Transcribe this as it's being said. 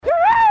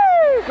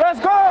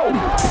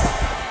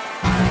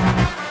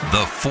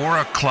The 4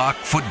 o'clock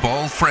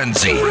football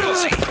frenzy.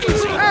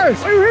 Hey,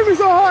 you hit me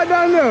so hard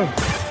down there.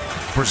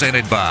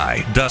 Presented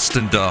by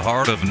Dustin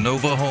DeHart of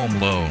Nova Home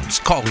Loans.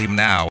 Call him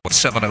now at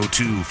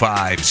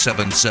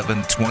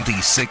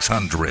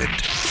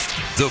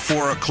 702-577-2600. The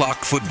 4 o'clock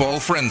football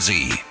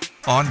frenzy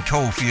on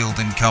Cofield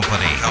and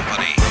Company.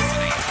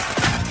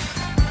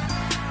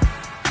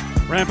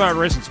 Rampart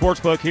Racing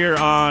Sportsbook here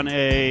on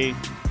a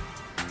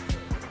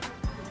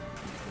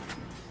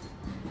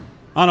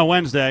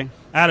Wednesday.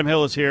 Adam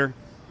Hill is here.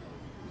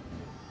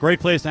 Great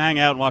place to hang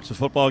out and watch the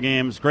football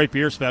games. Great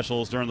beer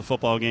specials during the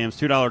football games.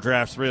 $2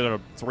 drafts,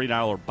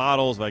 $3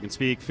 bottles, if I can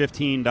speak.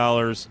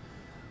 $15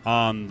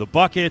 on the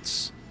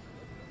buckets.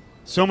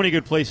 So many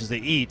good places to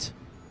eat.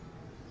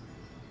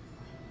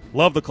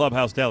 Love the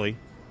Clubhouse Deli.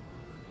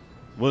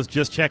 Was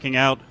just checking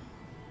out.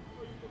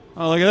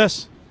 Oh, look at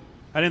this.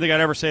 I didn't think I'd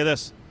ever say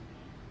this.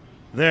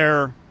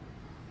 Their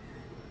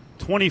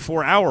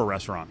 24-hour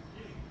restaurant.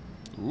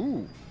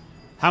 Ooh.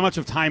 How much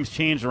have times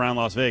changed around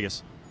Las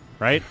Vegas,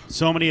 right?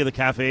 So many of the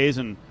cafes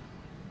and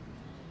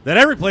that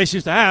every place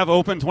used to have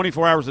open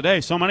 24 hours a day.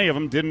 So many of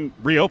them didn't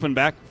reopen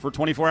back for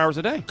 24 hours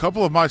a day. A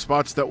couple of my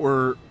spots that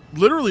were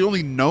literally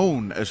only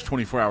known as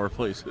 24-hour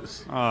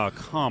places Oh,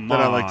 come that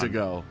on. I like to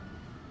go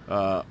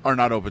are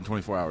not open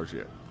 24 hours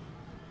yet.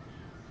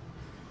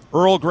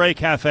 Earl Grey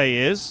Cafe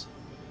is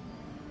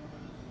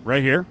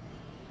right here,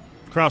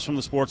 across from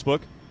the sports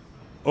book.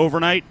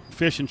 Overnight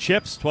fish and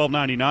chips,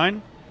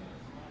 $12.99.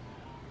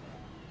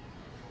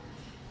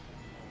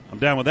 I'm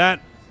down with that.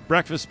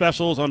 Breakfast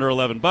specials under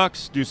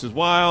 $11. Deuces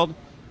Wild.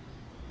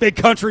 Big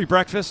country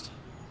breakfast.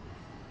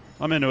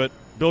 I'm into it.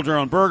 Build your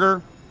own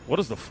burger. What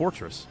is the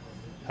Fortress?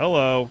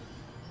 Hello.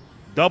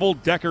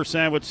 Double-decker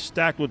sandwich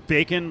stacked with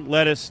bacon,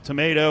 lettuce,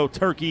 tomato,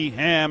 turkey,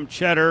 ham,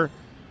 cheddar,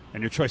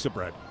 and your choice of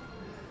bread.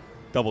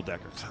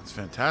 Double-decker. Sounds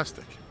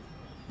fantastic.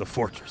 The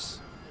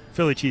Fortress.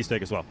 Philly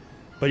cheesesteak as well.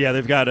 But, yeah,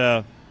 they've got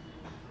a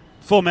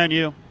full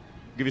menu.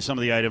 Give you some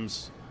of the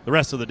items the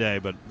rest of the day,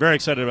 but very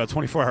excited about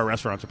 24-hour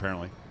restaurants,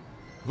 apparently.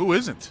 Who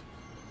isn't?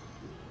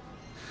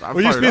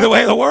 We used to be the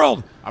way of the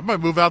world. I might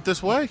move out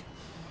this way.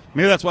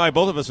 Maybe that's why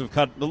both of us have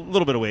cut a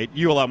little bit of weight.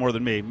 You a lot more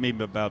than me,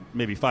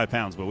 maybe 5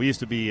 pounds. But we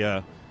used to be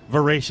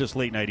voracious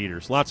late-night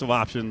eaters. Lots of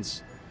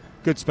options,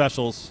 good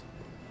specials.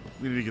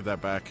 We need to get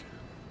that back.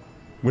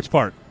 Which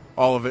part?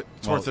 All of it.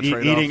 It's worth the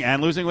trade-off. Eating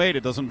and losing weight,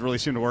 it doesn't really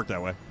seem to work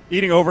that way.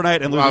 Eating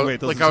overnight and losing weight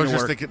doesn't seem to work. I was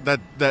just thinking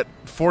that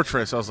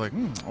Fortress, I was like, I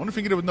wonder if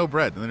you can get it with no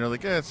bread. And then they're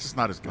like, it's just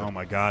not as good. Oh,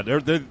 my God. They're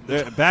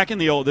back in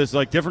the old – there's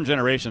like different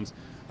generations.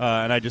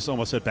 And I just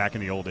almost said back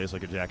in the old days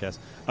like a jackass.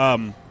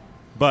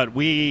 But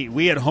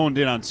we had honed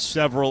in on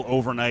several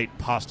overnight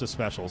pasta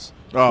specials,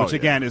 which,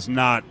 again, is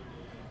not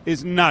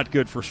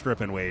good for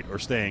stripping weight or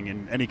staying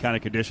in any kind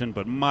of condition.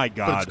 But, my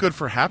God. But it's good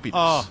for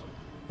happiness.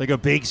 Like a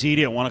baked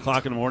ziti at 1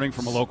 o'clock in the morning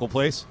from a local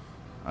place.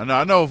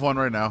 I know of one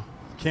right now.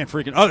 Can't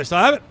freaking – oh, they still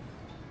have it?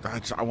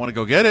 I want to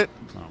go get it.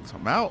 So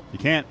I'm out. You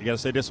can't. You got to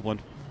stay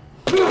disciplined.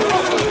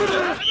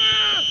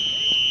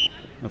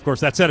 Of course,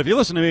 that said, if you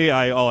listen to me,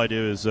 all I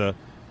do is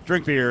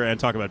drink beer and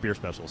talk about beer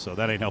specials. So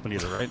that ain't helping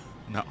either, right?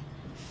 No.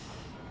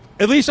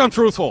 At least I'm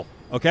truthful,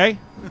 okay?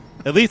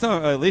 At least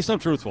I'm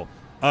truthful.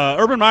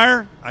 Urban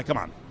Meyer, come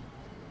on.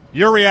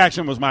 Your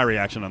reaction was my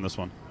reaction on this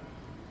one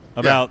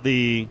about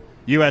the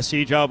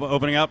USC job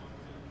opening up.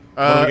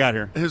 What do we got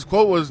here? His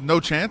quote was, "No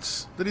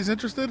chance that he's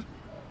interested."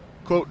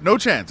 Quote, "No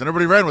chance," and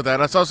everybody ran with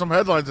that. I saw some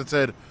headlines that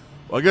said,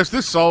 "Well, I guess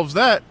this solves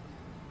that."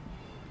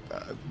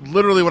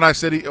 Literally, when I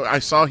said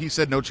he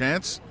said no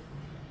chance,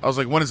 I was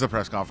like, "When is the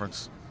press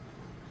conference?"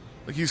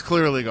 Like, he's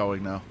clearly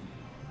going now.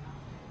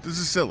 This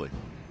is silly.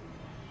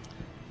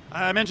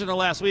 I mentioned it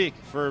last week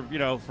for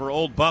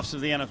old buffs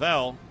of the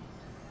NFL,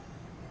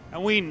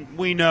 and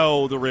we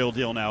know the real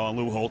deal now on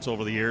Lou Holtz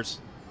over the years.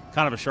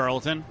 Kind of a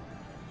charlatan.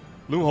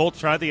 Lou Holtz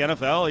tried the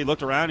NFL. He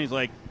looked around. He's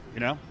like,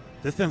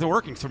 this isn't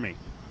working for me.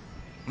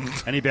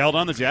 And he bailed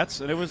on the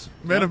Jets, and it was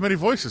man of many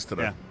voices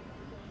today. Yeah.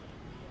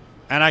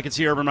 And I could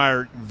see Urban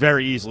Meyer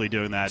very easily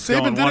doing that.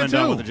 Saban going did one it and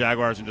done too. with the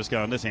Jaguars and just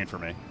going, this ain't for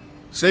me.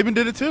 Saban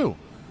did it too.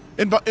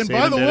 And by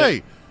the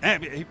way,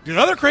 and the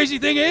other crazy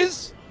thing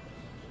is,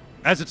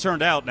 as it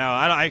turned out, now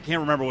I can't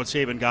remember what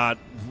Saban got,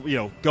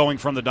 going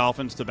from the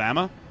Dolphins to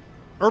Bama.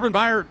 Urban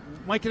Meyer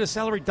might get his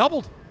salary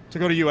doubled to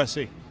go to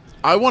USC.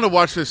 I want to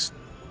watch this.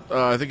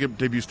 I think it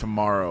debuts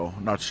tomorrow.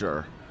 I'm not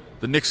sure.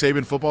 The Nick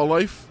Saban Football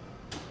Life,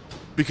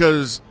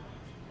 because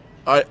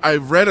I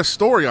read a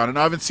story on it.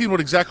 I haven't seen what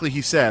exactly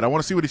he said. I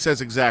want to see what he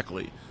says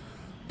exactly.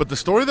 But the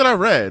story that I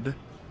read,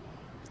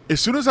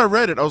 as soon as I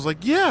read it, I was like,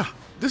 yeah,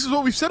 this is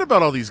what we've said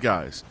about all these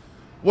guys.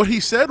 What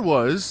he said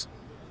was,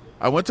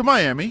 I went to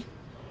Miami.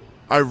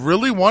 I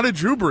really wanted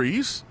Drew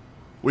Brees.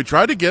 We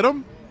tried to get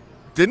him.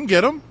 Didn't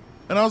get him.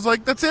 And I was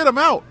like, that's it. I'm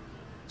out.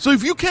 So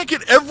if you can't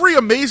get every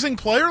amazing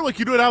player like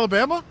you do at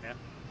Alabama,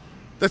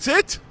 that's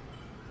it.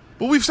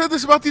 But we've said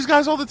this about these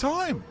guys all the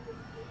time.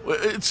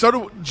 It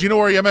started. Do you know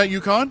where I am at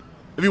UConn?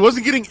 If he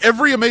wasn't getting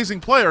every amazing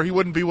player, he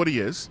wouldn't be what he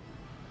is.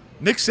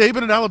 Nick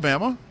Saban at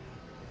Alabama.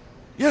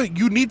 Yeah,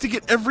 you need to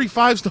get every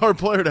 5-star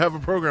player to have a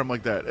program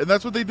like that. And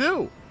that's what they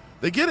do.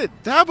 They get it.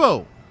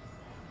 Dabo.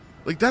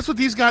 Like, that's what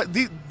these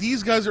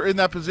guys are in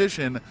that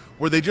position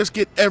where they just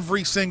get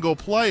every single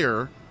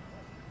player.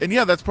 And,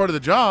 yeah, that's part of the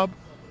job.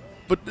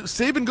 But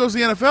Saban goes to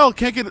the NFL,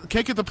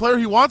 can't get the player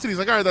he wants, and he's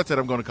like, all right, that's it,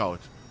 I'm going to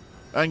college.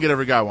 I can get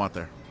every guy I want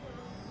there.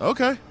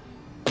 Okay.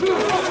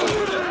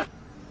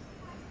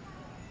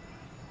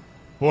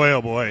 Boy,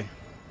 oh boy.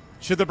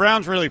 Should the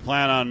Browns really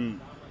plan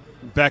on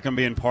Beckham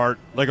being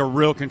like a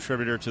real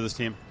contributor to this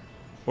team?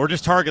 Or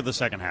just target the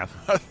second half?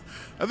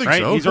 I think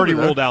right? so. He's already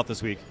rolled out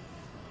this week.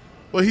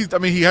 Well,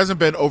 he hasn't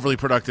been overly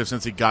productive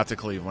since he got to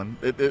Cleveland.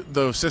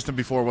 The system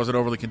before wasn't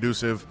overly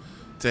conducive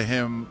to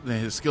him,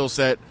 his skill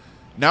set.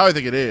 Now I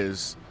think it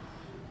is.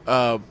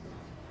 I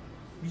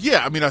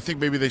think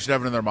maybe they should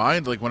have it in their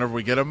mind. Like, whenever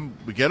we get him,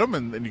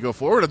 and you go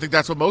forward. I think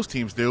that's what most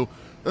teams do.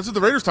 That's what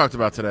the Raiders talked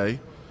about today.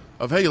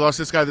 Of, hey, you lost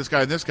this guy,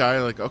 and this guy.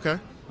 Like, okay,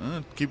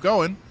 keep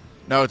going.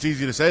 Now it's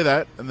easy to say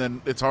that, and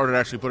then it's harder to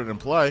actually put it in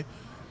play.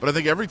 But I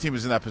think every team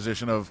is in that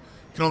position of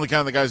you can only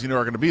count the guys you know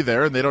are going to be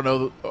there, and they don't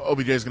know that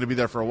OBJ is going to be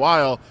there for a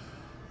while.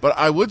 But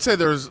I would say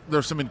there's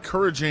some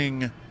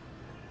encouraging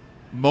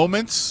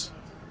moments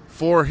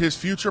for his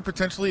future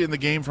potentially in the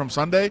game from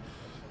Sunday,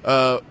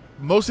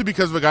 mostly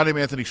because of a guy named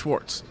Anthony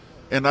Schwartz.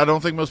 And I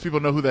don't think most people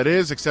know who that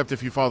is, except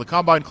if you follow the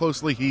Combine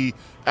closely, he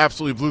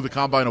absolutely blew the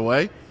Combine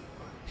away.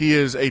 He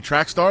is a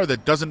track star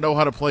that doesn't know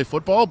how to play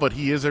football, but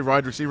he is a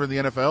wide receiver in the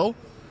NFL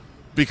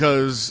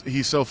because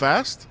he's so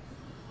fast.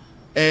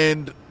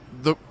 And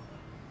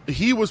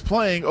he was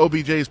playing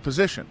OBJ's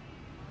position,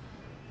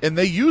 and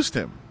they used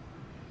him.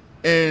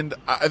 And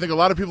I think a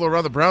lot of people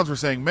around the Browns were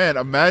saying, man,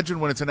 imagine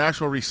when it's an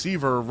actual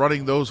receiver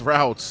running those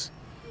routes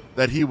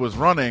that he was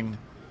running,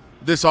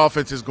 this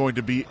offense is going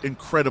to be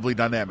incredibly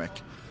dynamic.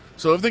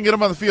 So if they can get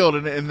him on the field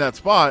in that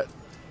spot,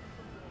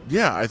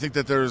 yeah, I think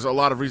that there's a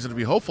lot of reason to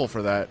be hopeful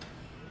for that.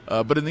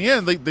 But in the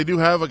end, they do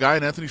have a guy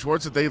in Anthony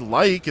Schwartz that they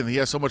like, and he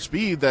has so much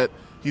speed that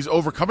he's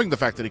overcoming the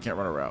fact that he can't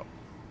run a route.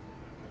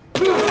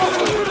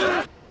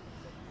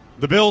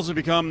 The Bills have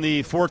become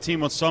the fourth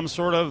team with some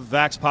sort of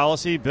vax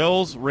policy.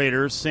 Bills,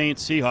 Raiders,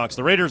 Saints, Seahawks.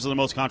 The Raiders are the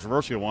most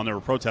controversial one. There were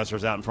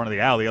protesters out in front of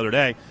the alley the other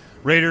day.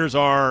 Raiders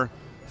are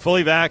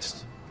fully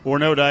vaxxed or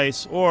no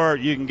dice, or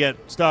you can get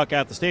stuck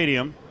at the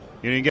stadium.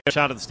 You can get a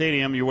shot at the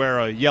stadium. You wear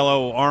a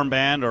yellow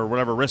armband or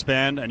whatever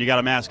wristband, and you got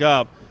to mask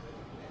up.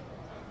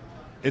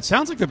 It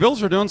sounds like the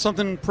Bills are doing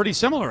something pretty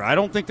similar. I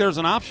don't think there's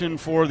an option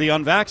for the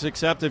unvaxxed,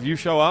 except if you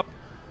show up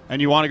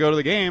and you want to go to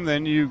the game,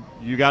 then you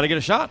got to get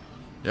a shot.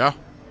 Yeah.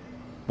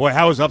 Boy,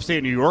 how is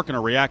upstate New York going to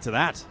react to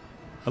that?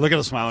 Look at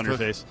the smile on your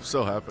face.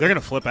 So happy. They're going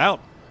to flip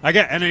out.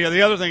 And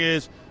the other thing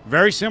is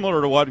very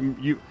similar to what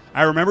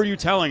I remember you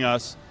telling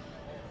us.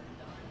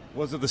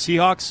 Was it the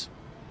Seahawks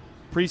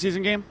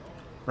preseason game?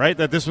 Right?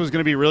 That this was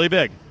going to be really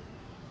big.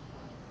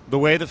 The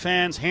way the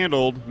fans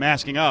handled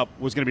masking up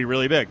was going to be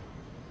really big.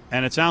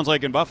 And it sounds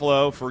like in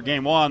Buffalo for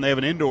game one, they have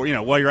an indoor,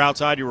 while you're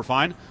outside, you were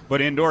fine. But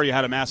indoor, you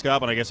had to mask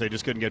up, and I guess they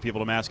just couldn't get people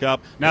to mask up.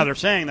 Now they're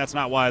saying that's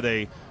not why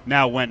they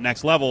now went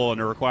next level and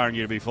they're requiring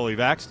you to be fully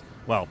vaxxed.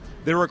 Well,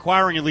 they're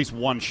requiring at least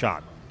one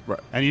shot. Right.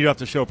 And you have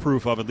to show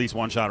proof of at least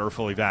one shot or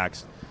fully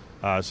vaxxed.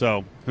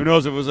 So who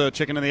knows if it was a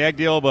chicken and the egg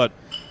deal, but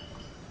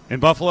in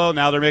Buffalo,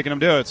 now they're making them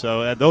do it.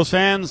 So those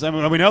fans, we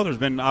know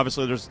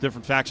there's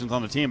different factions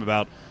on the team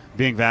about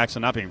being vaxxed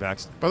and not being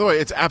vaxxed. By the way,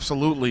 it's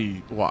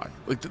absolutely why.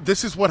 Like,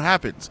 this is what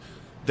happens.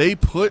 They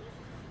put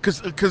 –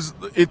 because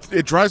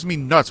it drives me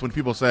nuts when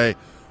people say,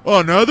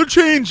 oh, now they're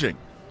changing.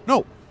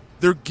 No,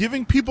 they're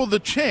giving people the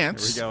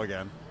chance. Here we go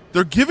again.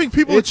 They're giving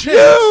people a chance.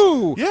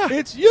 You! Yeah.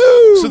 It's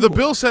you! So the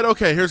bill said,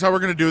 okay, here's how we're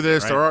going to do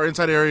this. Right. There are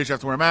inside areas you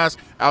have to wear a mask.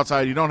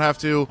 Outside you don't have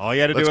to. All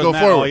you had to Let's do go is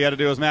forward. all you had to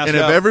do is mask and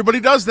up. if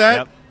everybody does that,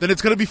 Yep. then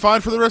it's going to be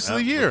fine for the rest of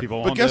the year. People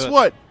But won't guess do it.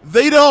 what?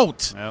 They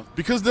don't. Yep.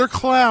 Because they're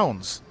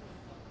clowns.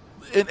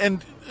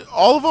 And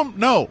all of them?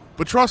 No.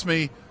 But trust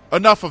me,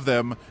 enough of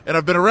them. And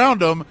I've been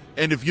around them.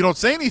 And if you don't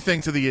say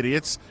anything to the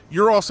idiots,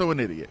 you're also an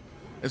idiot.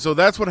 And so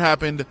that's what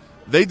happened.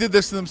 They did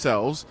this to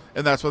themselves,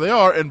 and that's where they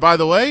are. And by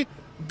the way,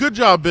 good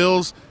job,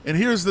 Bills. And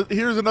here's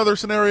another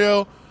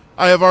scenario.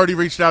 I have already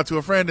reached out to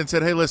a friend and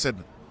said, hey,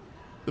 listen,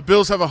 the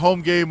Bills have a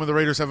home game when the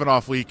Raiders have an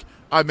off week.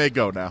 I may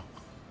go now.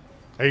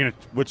 Are you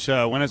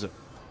gonna? When is it?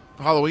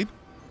 Halloween?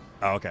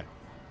 Oh, okay.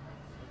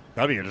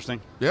 That'll be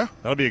interesting. Yeah.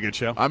 That'll be a good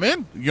show. I'm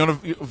in. You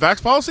want a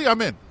vax policy?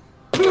 I'm in.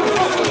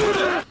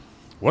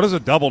 What is a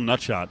double nut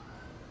shot?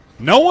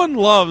 No one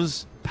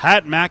loves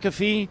Pat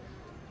McAfee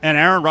and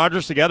Aaron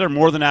Rodgers together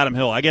more than Adam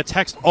Hill. I get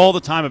text all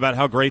the time about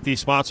how great these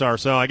spots are.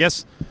 So I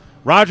guess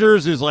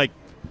Rodgers is like,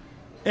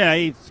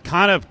 he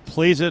kind of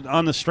plays it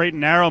on the straight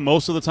and narrow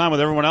most of the time with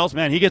everyone else.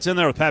 Man, he gets in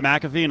there with Pat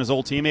McAfee and his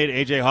old teammate,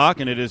 A.J. Hawk,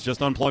 and it is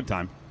just unplugged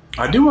time.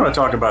 I do want to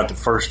talk about the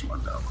first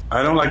one, though.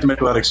 I don't like to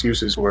make a lot of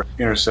excuses for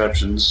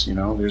interceptions.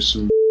 There's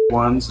some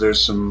ones.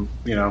 There's some,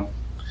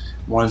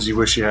 ones you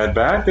wish you had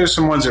back. There's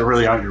some ones that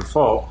really aren't your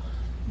fault.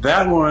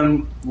 That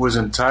one was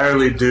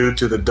entirely due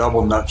to the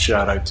double nut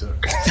shot I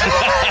took.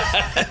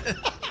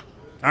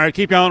 All right,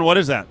 keep going. What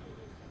is that?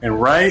 And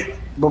right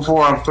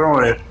before I'm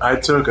throwing it, I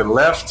took a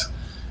left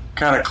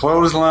kind of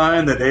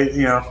clothesline that,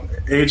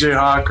 A.J.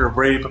 Hawk or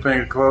Brady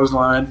Papanga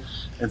clothesline,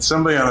 and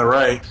somebody on the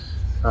right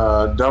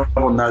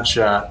double nut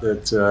shot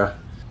that,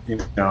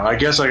 I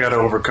guess I got to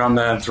overcome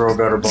that and throw a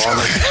better ball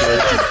next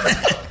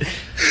to it.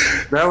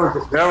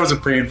 That was a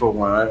painful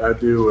one. I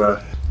do.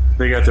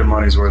 They got their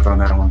money's worth on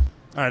that one.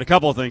 All right, a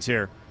couple of things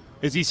here.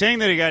 Is he saying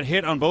that he got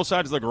hit on both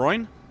sides of the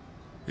groin?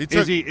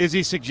 Is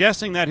he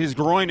suggesting that his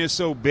groin is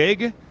so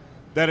big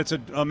that it's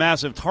a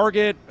massive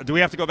target? Do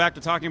we have to go back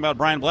to talking about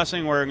Brian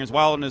Blessing wearing his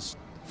wallet in his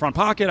front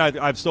pocket?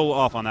 I'm still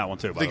off on that one,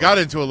 too. They got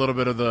into a little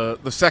bit of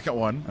the second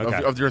one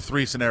of your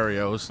three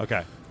scenarios.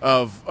 Okay.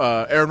 Of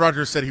Aaron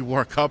Rodgers said he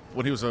wore a cup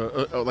when he was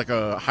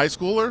a high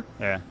schooler.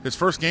 Yeah. His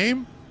first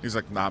game, he's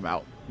like, nah, I'm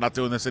out. Not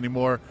doing this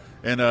anymore.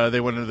 And they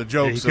went into the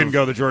jokes. He couldn't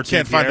go the George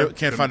can't find a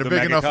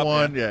big enough cup,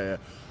 one. Yeah.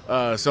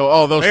 So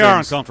all those they things are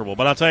uncomfortable.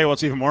 But I'll tell you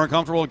what's even more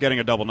uncomfortable: getting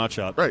a double nut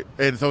shot. Right,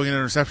 and throwing an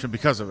interception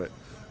because of it.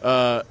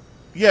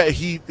 Yeah,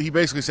 he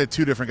basically said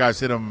two different guys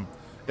hit him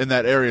in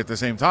that area at the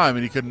same time,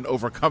 and he couldn't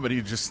overcome it.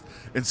 He just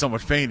in so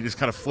much pain, he just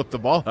kind of flipped the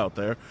ball out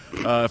there.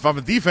 If I'm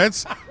in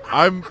defense,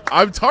 I'm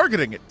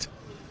targeting it.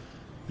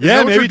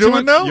 Yeah, maybe too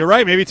much. You're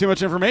right. Maybe too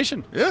much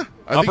information. Yeah,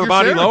 upper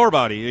body, lower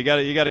body. You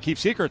got to keep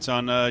secrets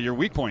on your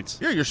weak points.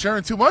 Yeah, you're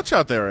sharing too much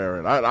out there,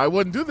 Aaron. I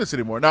wouldn't do this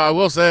anymore. Now I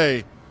will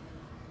say,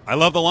 I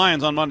love the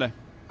Lions on Monday.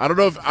 I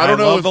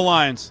love the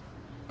Lions.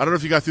 I don't know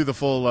if you got through the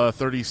full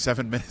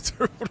 37 minutes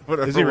or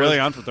whatever. Is he really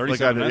on for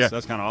 37 minutes? Yeah.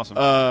 That's kind of awesome.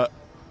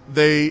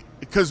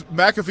 Because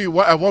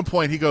McAfee at one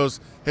point he goes,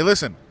 "Hey,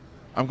 listen,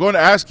 I'm going to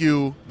ask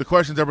you the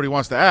questions everybody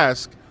wants to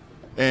ask,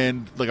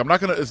 and I'm not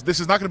gonna. This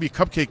is not going to be a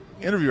cupcake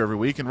interview every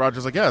week." And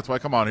Rodgers like, "Yeah, that's why I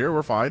come on here.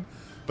 We're fine."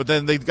 But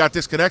then they got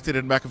disconnected,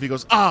 and McAfee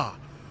goes, I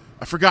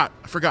forgot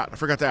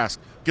to ask.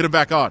 Get him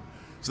back on.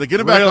 So they get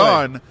him back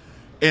on,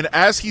 and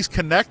as he's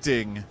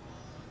connecting,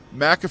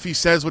 McAfee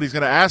says what he's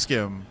going to ask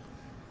him,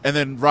 and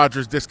then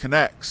Rodgers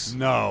disconnects.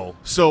 No.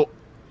 So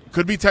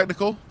could be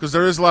technical because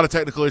there is a lot of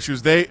technical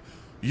issues.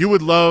 You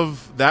would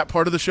love that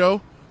part of the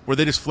show where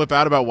they just flip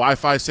out about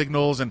Wi-Fi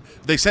signals, and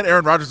they sent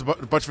Aaron Rodgers a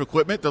bunch of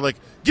equipment. They're like,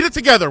 get it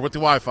together with the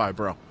Wi-Fi,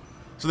 bro.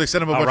 So they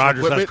sent him a bunch of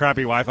equipment. Rodgers has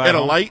crappy Wi-Fi and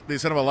a light. They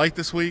sent him a light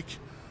this week.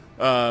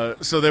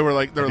 So they were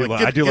like, get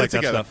that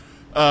together.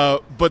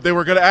 Stuff. But they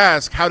were going to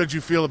ask, how did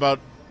you feel about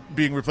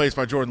being replaced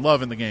by Jordan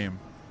Love in the game?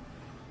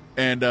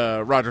 And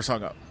Rodgers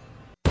hung up.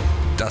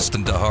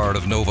 Dustin DeHart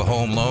of Nova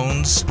Home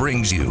Loans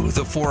brings you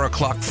the 4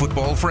 o'clock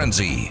football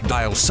frenzy.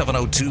 Dial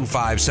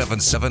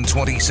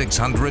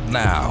 702-577-2600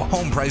 now.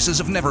 Home prices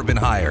have never been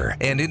higher,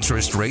 and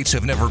interest rates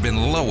have never been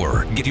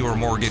lower. Get your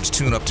mortgage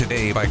tune-up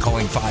today by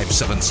calling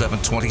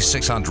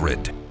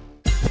 577-2600.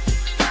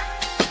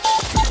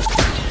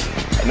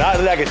 Not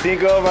that I can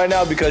think of right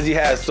now because he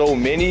has so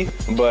many,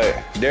 but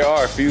there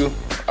are a few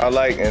I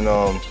like, and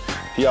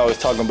he always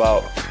talking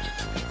about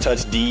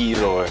touch D's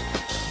or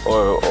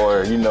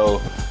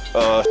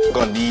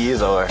on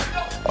D's or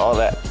all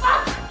that.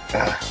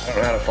 I don't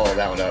know how to follow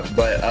that one up,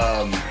 but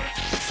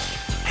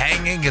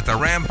hanging at the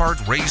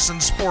Rampart Race and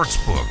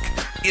Sportsbook,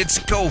 it's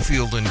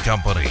Cofield and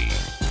Company.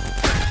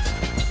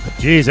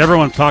 Geez,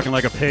 everyone's talking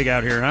like a pig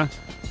out here, huh?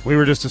 We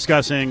were just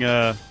discussing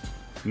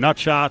nut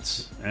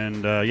shots,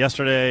 and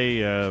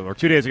yesterday or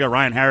 2 days ago,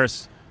 Ryan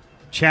Harris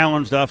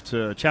challenged us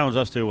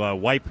to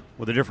wipe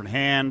with a different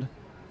hand.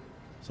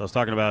 So I was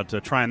talking about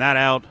trying that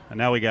out, and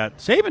now we got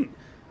Saban.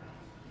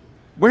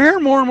 We're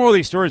hearing more and more of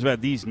these stories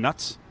about these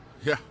nuts.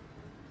 Yeah.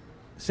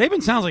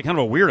 Saban sounds like kind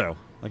of a weirdo.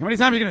 Like, how many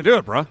times are you going to do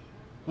it, bro?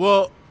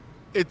 Well,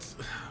 it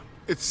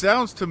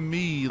sounds to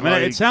me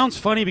like... it sounds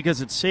funny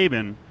because it's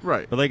Saban.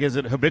 Right. But, is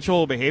it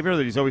habitual behavior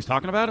that he's always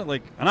talking about it?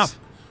 Enough.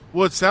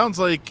 Well, it sounds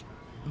like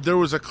there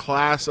was a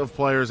class of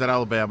players at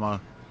Alabama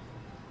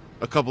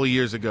a couple of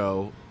years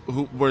ago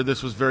where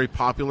this was very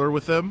popular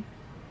with them,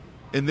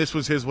 and this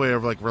was his way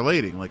of,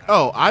 relating.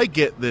 Oh, I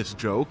get this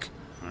joke.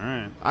 All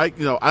right. I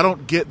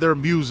don't get their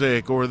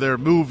music or their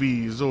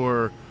movies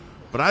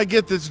but I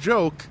get this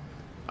joke.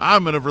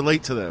 I'm going to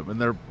relate to them. And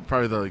they're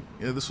probably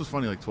this was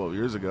funny 12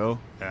 years ago.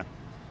 Yeah.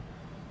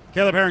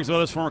 Caleb Herring's with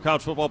us, former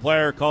college football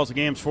player, calls the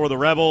games for the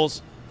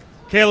Rebels.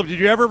 Caleb, did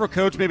you ever have a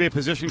coach, maybe a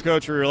position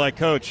coach, where you're like,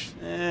 Coach,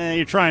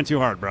 you're trying too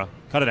hard, bro.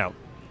 Cut it out.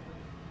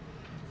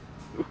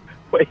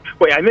 Wait,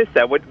 I missed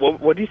that. What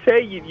did you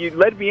say? You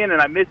led me in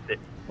and I missed it.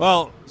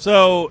 Well,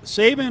 so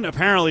Saban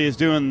apparently is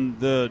doing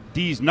the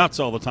D's nuts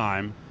all the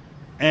time.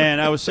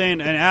 And I was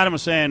saying, and Adam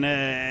was saying,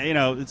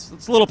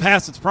 it's a little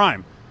past its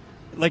prime.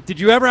 Did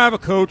you ever have a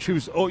coach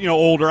who's,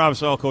 older?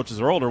 Obviously, all coaches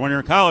are older. When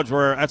you're in college,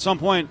 where at some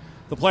point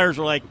the players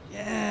were like,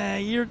 "Yeah,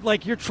 you're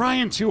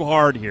trying too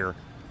hard here.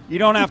 You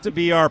don't have to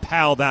be our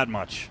pal that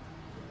much."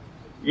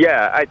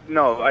 Yeah, I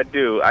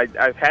do.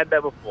 I've had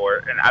that before,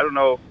 and I don't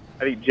know.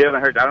 I think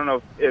Jalen Hurts. I don't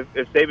know if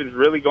Saban's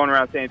really going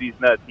around saying these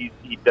nuts. He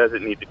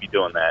doesn't need to be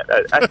doing that.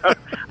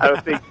 I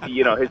don't think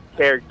his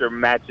character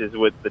matches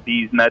with the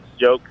these nuts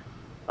joke.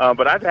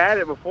 But I've had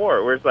it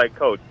before where it's like,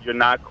 Coach, you're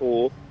not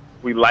cool.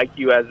 We like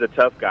you as the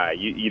tough guy.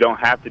 You don't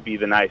have to be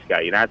the nice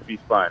guy. You don't have to be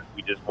fun.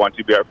 We just want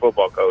you to be our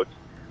football coach.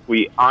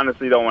 We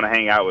honestly don't want to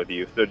hang out with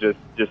you. So just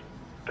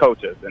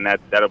coach us, and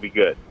that'll be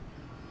good.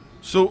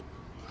 So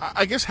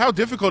I guess how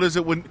difficult is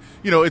it when,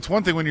 it's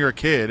one thing when you're a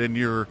kid and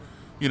you're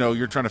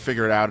you're trying to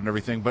figure it out and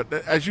everything. But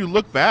as you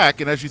look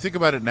back and as you think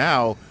about it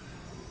now,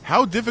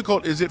 how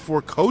difficult is it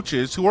for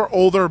coaches who are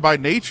older by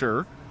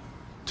nature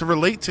to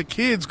relate to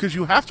kids? Because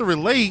you have to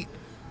relate,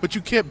 but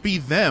you can't be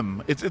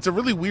them. It's a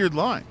really weird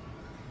line.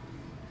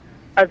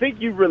 I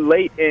think you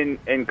relate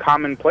in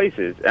common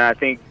places, and I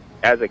think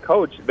as a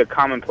coach, the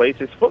common place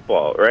is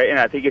football, right? And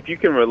I think if you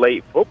can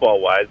relate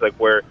football-wise, like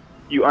where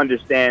you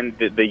understand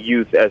the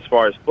youth as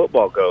far as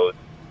football goes,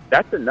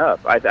 that's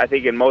enough. I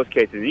think in most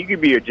cases, you can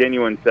be your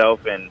genuine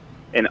self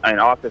in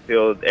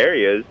off-the-field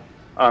areas.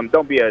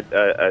 Don't be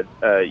a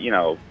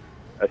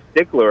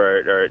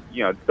stickler or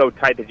so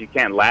tight that you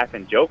can't laugh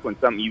and joke when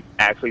something you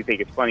actually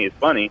think is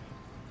funny.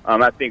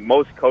 I think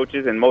most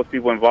coaches and most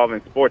people involved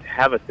in sports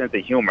have a sense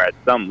of humor at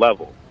some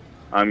level.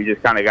 You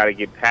just kind of got to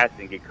get past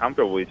it and get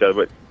comfortable with each other.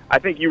 But I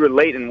think you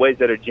relate in ways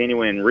that are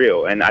genuine and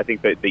real. And I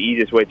think that the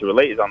easiest way to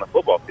relate is on the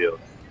football field.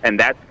 And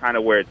that's kind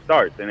of where it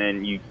starts. And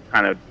then you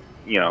kind of,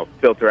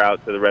 filter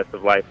out to the rest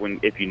of life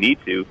if you need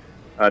to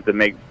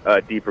make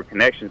deeper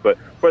connections. But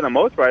for the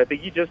most part, I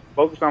think you just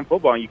focus on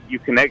football and you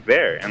connect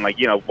there. And,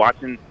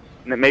 watching –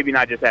 maybe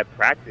not just at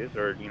practice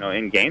or,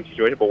 in game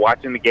situation, but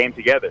watching the game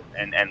together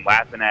and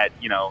laughing at,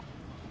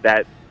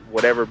 that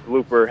whatever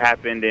blooper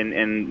happened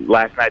in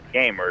last night's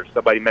game or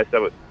somebody messed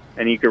up with,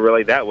 and you could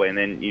relate that way. And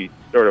then you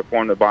sort of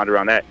form the bond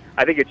around that.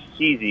 I think it's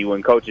cheesy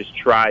when coaches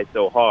try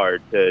so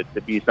hard to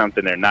be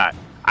something they're not.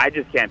 I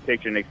just can't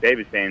picture Nick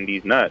Saban saying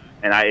these nuts.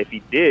 And if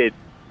he did,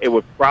 it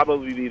would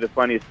probably be the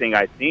funniest thing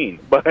I've seen.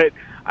 But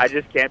I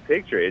just can't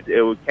picture it.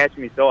 It would catch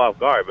me so off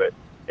guard. But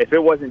if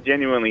it wasn't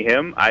genuinely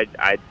him, I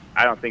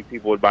don't think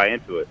people would buy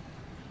into it.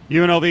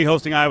 UNLV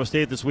hosting Iowa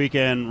State this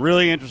weekend.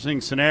 Really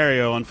interesting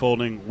scenario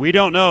unfolding. We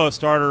don't know if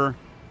starter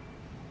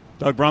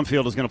Doug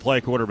Brumfield is going to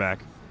play quarterback.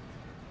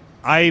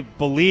 I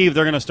believe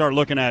they're going to start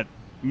looking at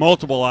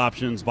multiple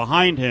options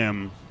behind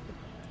him.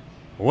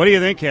 What do you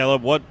think,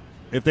 Caleb? What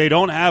if they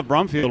don't have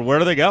Brumfield? Where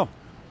do they go?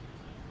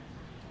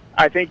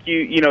 I think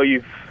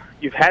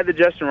you've had the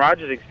Justin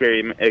Rogers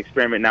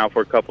experiment now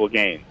for a couple of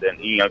games, and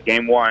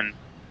game one.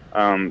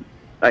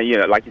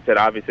 Like you said,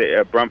 obviously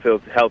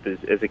Brumfield's health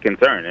is a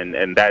concern,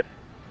 and that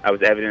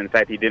was evident in the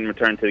fact he didn't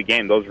return to the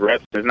game. Those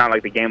reps, it's not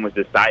like the game was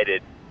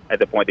decided at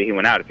the point that he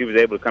went out. If he was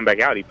able to come back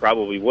out, he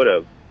probably would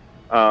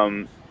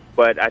have.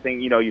 But I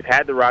think, you've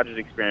had the Rodgers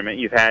experiment.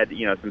 You've had,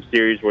 some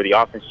series where the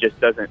offense just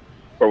doesn't,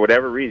 for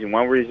whatever reason,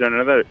 one reason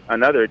or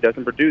another, it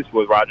doesn't produce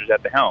with Rodgers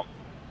at the helm.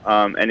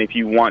 And if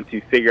you want to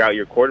figure out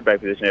your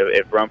quarterback position,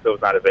 if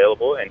Brumfield's not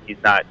available and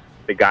he's not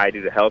the guy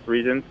due to health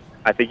reasons,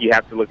 I think you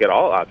have to look at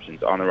all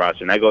options on the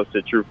roster. And that goes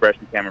to true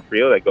freshman Cameron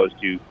Friel. That goes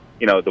to,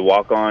 the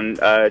walk-on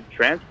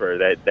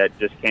transfer that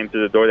just came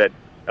through the door that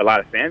a lot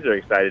of fans are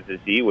excited to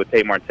see with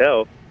Tate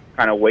Martell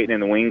kind of waiting in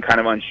the wing,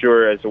 kind of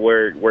unsure as to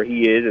where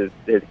he is,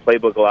 his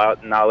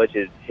playbook knowledge,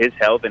 his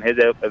health, and his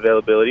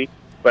availability.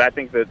 But I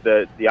think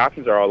that the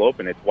options are all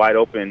open. It's wide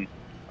open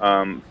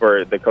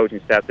for the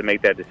coaching staff to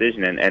make that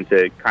decision and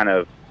to kind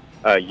of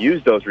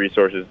use those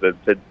resources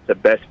to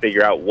best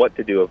figure out what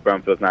to do if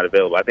Brumfield's not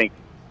available. I think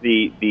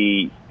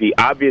the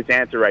obvious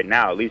answer right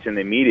now, at least in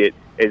the immediate,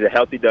 is a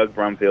healthy Doug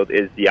Brumfield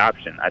is the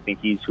option. I think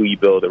he's who you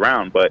build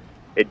around, but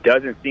it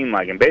doesn't seem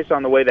like, and based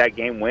on the way that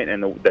game went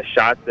and the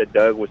shots that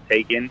Doug was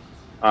taking,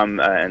 and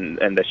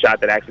the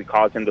shot that actually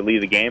caused him to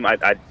leave the game,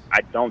 I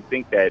don't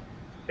think that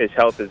his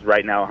health is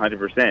right now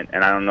 100%,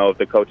 and I don't know if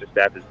the coaching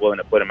staff is willing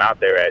to put him out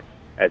there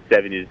at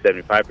 70 to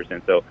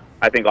 75%. So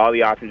I think all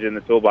the options in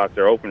the toolbox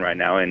are open right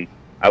now, and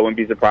I wouldn't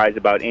be surprised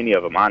about any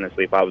of them,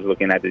 honestly, if I was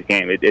looking at this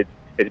game.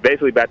 It's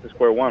basically back to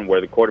square one,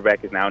 where the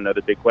quarterback is now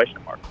another big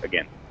question mark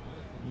again.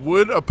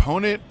 Would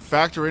opponent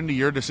factor into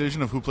your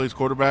decision of who plays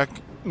quarterback?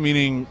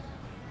 Meaning,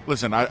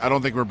 listen, I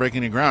don't think we're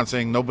breaking any ground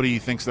saying nobody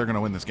thinks they're going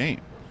to win this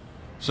game.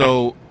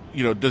 So,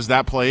 does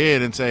that play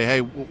in and say, hey,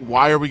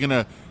 why are we going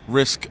to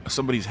risk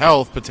somebody's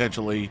health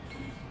potentially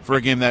for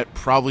a game that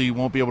probably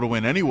won't be able to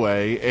win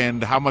anyway?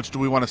 And how much do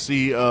we want to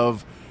see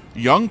of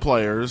young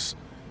players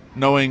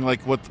knowing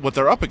like what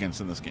they're up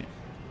against in this game?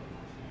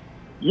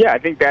 Yeah, I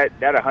think that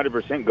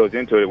 100% goes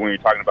into it when you're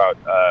talking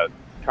about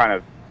kind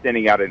of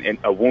sending out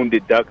a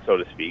wounded duck, so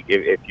to speak,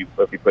 if you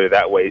put it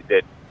that way,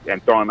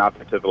 and throwing them out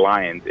there to the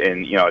Lions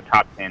and a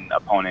top 10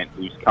 opponent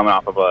who's coming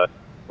off of a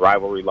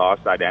rivalry loss,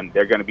 and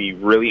they're going to be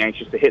really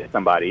anxious to hit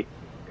somebody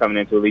coming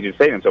into Allegiant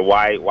Stadium. So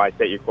why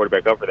set your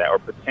quarterback up for that, or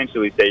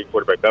potentially set your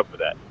quarterback up for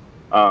that,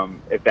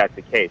 if that's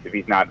the case, if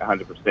he's not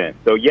 100%.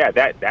 So yeah,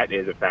 that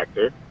is a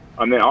factor.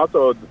 Then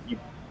also you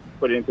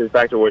put it into the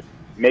factor where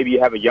maybe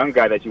you have a young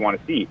guy that you want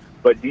to see,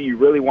 but do you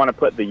really want to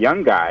put the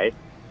young guy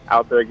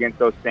out there against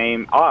those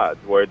same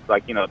odds where it's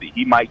like,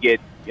 he might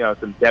get,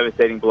 some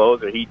devastating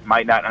blows, or he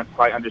might not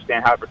quite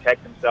understand how to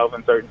protect himself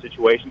in certain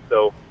situations.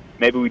 So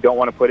maybe we don't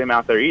want to put him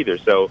out there either.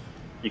 So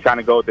you kind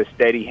of go with a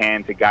steady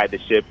hand to guide the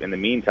ship in the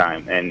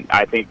meantime. And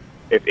I think,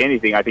 if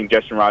anything, I think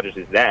Justin Rogers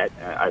is that.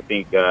 I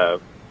think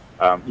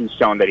he's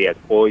shown that he has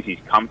poise. He's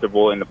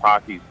comfortable in the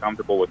pocket. He's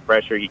comfortable with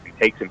pressure. He can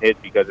take some hits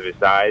because of his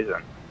size,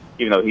 and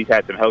even though he's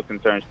had some health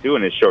concerns too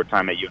in his short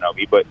time at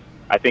UNLV. But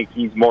I think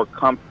he's more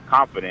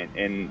confident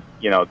in,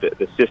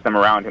 the system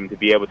around him to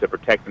be able to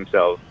protect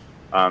himself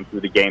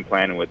through the game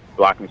plan and with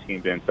blocking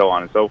schemes and so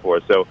on and so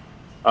forth. So,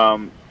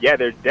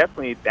 there's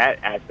definitely that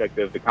aspect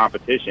of the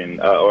competition,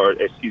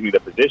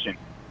 the position,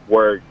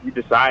 where you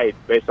decide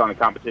based on the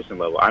competition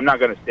level. I'm not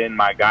going to send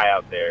my guy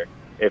out there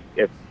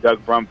if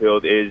Doug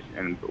Brumfield is,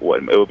 and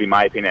what it will be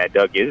my opinion that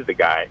Doug is the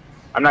guy.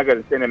 I'm not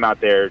going to send him out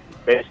there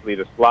basically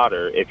to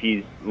slaughter if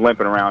he's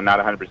limping around, not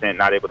 100%,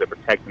 not able to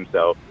protect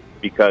himself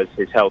because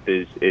his health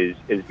is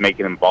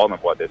making him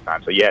vulnerable at this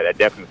time. So, that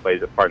definitely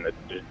plays a part in the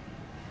decision.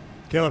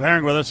 Caleb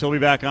Herring with us. He'll be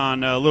back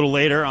on a little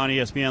later on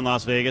ESPN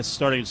Las Vegas,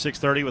 starting at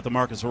 6:30 with the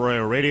Marcus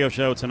Arroyo radio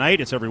show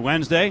tonight. It's every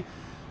Wednesday,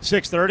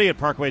 6:30 at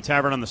Parkway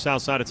Tavern on the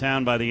south side of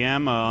town by the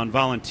M on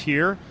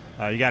Volunteer.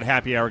 You got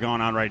happy hour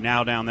going on right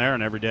now down there,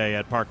 and every day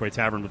at Parkway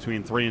Tavern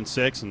between 3 and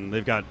 6, and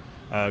they've got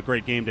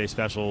great game day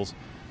specials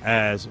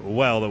as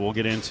well that we'll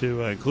get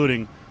into,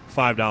 including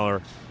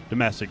 $5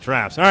 domestic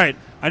drafts. All right,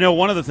 I know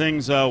one of the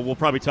things we'll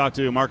probably talk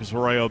to Marcus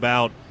Arroyo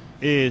about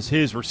is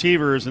his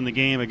receivers in the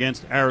game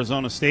against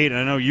Arizona State. And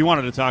I know you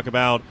wanted to talk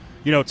about,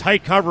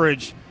 tight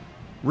coverage.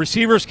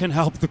 Receivers can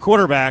help the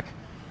quarterback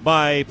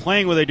by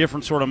playing with a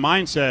different sort of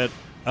mindset.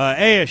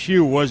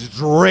 ASU was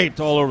draped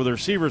all over the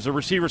receivers. The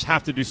receivers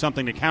have to do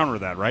something to counter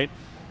that, right?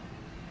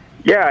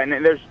 Yeah, and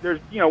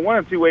there's one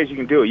of two ways you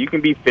can do it. You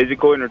can be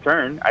physical in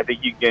return. I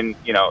think you can,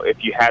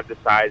 if you have the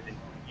size and,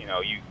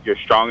 you're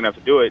strong enough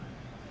to do it.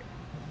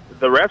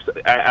 The refs,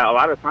 a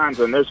lot of times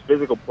when there's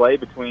physical play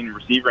between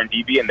receiver and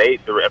DB and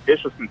the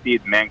officials can see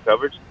it's man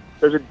coverage,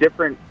 there's a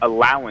different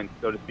allowance,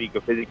 so to speak,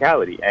 of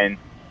physicality. And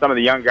some of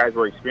the young guys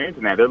were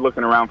experiencing that. They're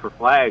looking around for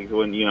flags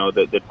when,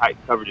 the tight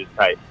coverage is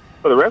tight.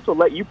 But the refs will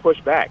let you push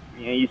back.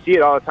 You see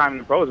it all the time in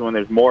the pros when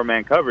there's more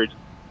man coverage.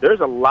 There's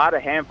a lot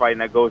of hand fighting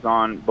that goes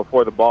on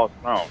before the ball's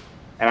thrown.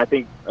 And I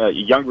think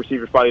young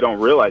receivers probably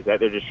don't realize that.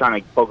 They're just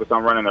trying to focus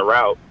on running the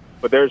route.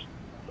 But there's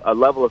a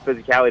level of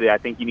physicality I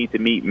think you need to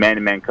meet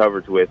man-to-man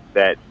coverage with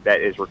that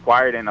is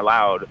required and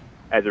allowed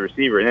as a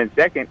receiver. And then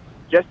second,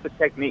 just the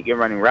technique in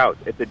running routes.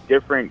 It's a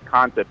different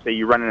concept. Say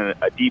you're running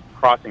a deep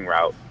crossing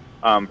route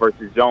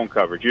versus zone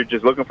coverage. You're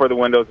just looking for the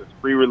windows. It's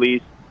free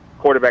release.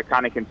 Quarterback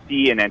kind of can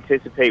see and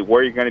anticipate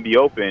where you're going to be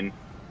open,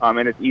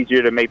 and it's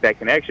easier to make that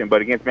connection.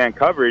 But against man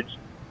coverage,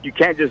 you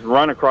can't just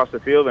run across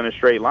the field in a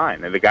straight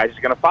line, and the guy's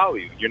just going to follow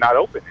you. You're not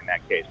open in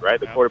that case, right?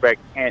 The quarterback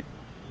can't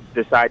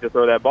decide to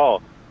throw that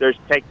ball. There's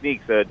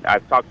techniques that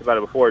I've talked about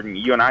it before, and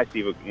you and I,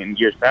 Steve, in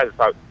years past, have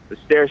talked the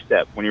stair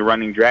step when you're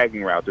running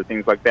dragging routes or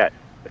things like that.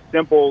 A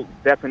simple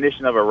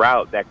definition of a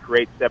route that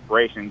creates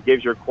separation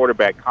gives your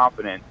quarterback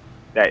confidence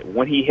that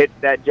when he hits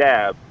that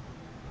jab,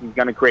 he's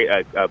going to create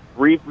a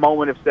brief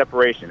moment of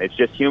separation. It's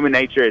just human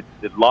nature. It's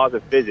the laws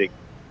of physics.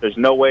 There's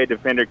no way a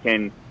defender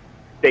can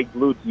stay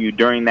glued to you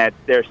during that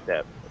stair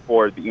step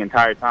for the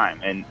entire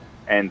time.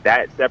 And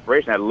that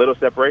separation, that little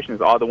separation,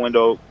 is all the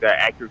window that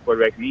accurate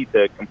quarterbacks need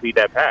to complete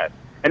that pass.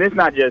 And it's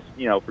not just,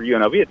 for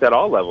UNLV, it's at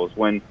all levels.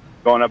 When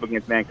going up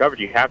against man coverage,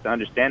 you have to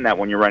understand that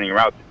when you're running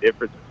routes, the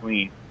difference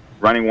between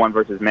running one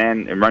versus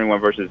man and running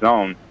one versus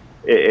zone,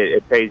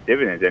 it pays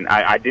dividends. And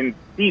I didn't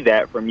see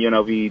that from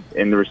UNLV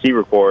in the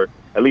receiver corps,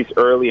 at least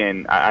early,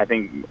 and I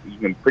think you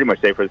can pretty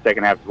much say for the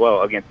second half as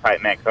well, against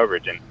tight man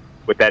coverage and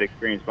with that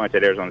experienced bunch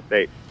at Arizona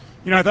State.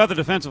 I thought the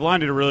defensive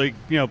line did a really,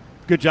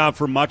 good job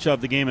for much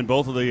of the game in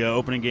both of the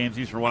opening games,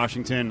 Eastern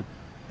Washington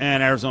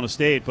and Arizona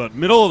State, but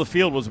middle of the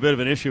field was a bit of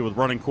an issue with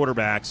running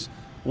quarterbacks.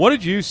 What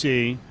did you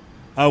see?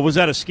 Was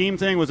that a scheme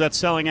thing? Was that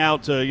selling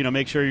out to,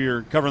 make sure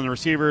you're covering the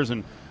receivers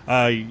and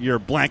you're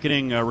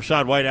blanketing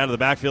Rachaad White out of the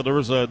backfield? There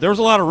was a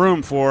lot of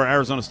room for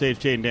Arizona State's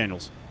Jaden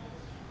Daniels.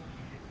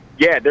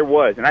 Yeah, there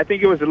was, and I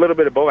think it was a little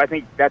bit of both. I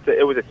think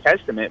it was a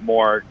testament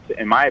more,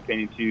 in my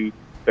opinion, to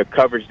the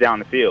coverage down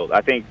the field.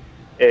 I think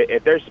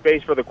if there's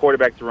space for the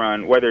quarterback to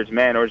run, whether it's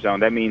man or zone,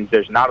 that means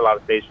there's not a lot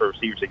of space for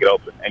receivers to get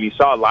open. And you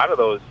saw a lot of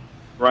those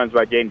runs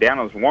by Jaden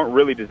Daniels weren't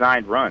really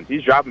designed runs.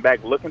 He's dropping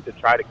back looking to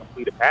try to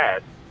complete a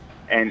pass,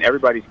 and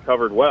everybody's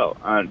covered well.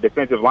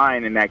 Defensive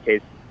line, in that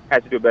case,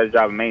 has to do a better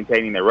job of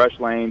maintaining their rush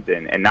lanes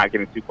and not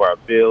getting too far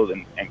upfield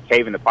and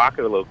caving the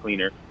pocket a little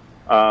cleaner.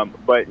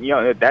 But,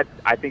 that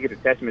I think it's a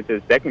testament to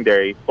the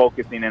secondary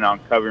focusing in on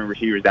covering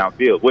receivers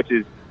downfield, which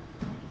is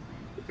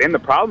been the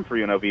problem for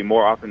UNLV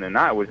more often than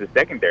not, was the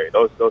secondary.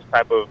 Those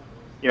type of,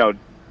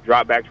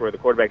 drop backs where the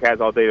quarterback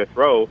has all day to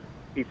throw,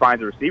 he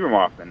finds a receiver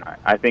more often than not.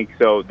 I think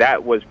so.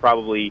 That was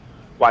probably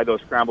why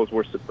those scrambles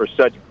were for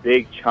such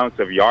big chunks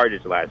of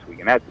yardage last week.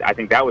 And I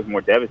think that was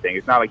more devastating.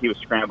 It's not like he was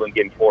scrambling,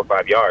 getting 4 or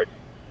 5 yards.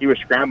 He was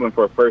scrambling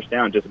for a first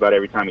down just about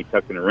every time he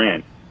tucked in and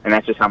ran. And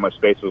that's just how much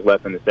space was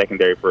left in the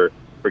secondary for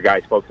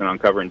guys focusing on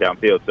covering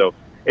downfield. So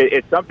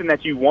it's something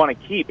that you want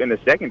to keep in the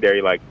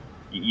secondary. Like,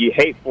 you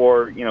hate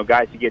for,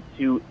 guys to get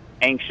too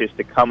anxious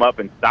to come up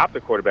and stop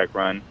the quarterback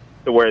run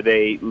to where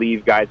they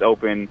leave guys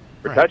open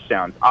for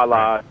touchdowns, a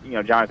la,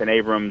 Jonathan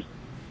Abrams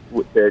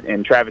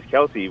and Travis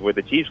Kelce with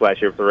the Chiefs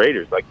last year for the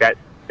Raiders. Like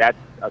that's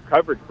a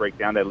coverage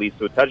breakdown that leads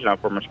to a touchdown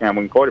from a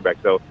scrambling quarterback.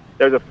 So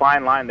there's a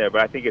fine line there,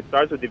 but I think it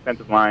starts with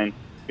defensive line.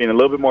 being a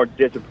little bit more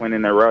disciplined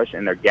in their rush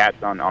and their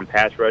gaps on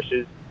pass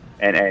rushes,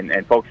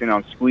 and focusing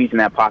on squeezing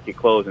that pocket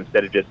closed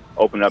instead of just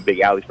opening up big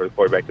alleys for the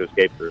quarterback to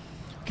escape through.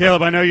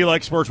 Caleb, I know you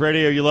like sports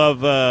radio. You love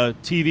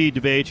TV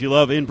debates. You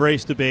love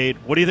in-brace debate.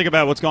 What do you think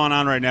about what's going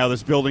on right now,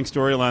 this building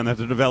storyline that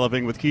they're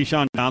developing with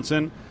Keyshawn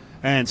Johnson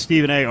and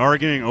Stephen A.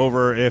 arguing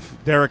over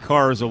if Derek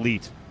Carr is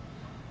elite?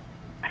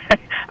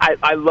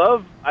 I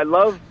love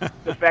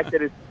the fact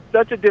that it's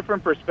such a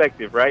different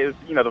perspective, right? It's,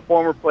 the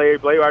former player,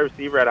 play wide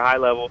receiver at a high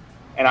level,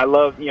 and I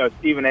love,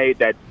 Stephen A.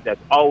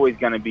 That's always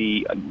going to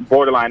be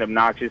borderline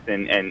obnoxious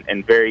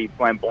and very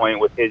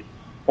flamboyant with his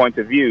points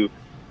of view.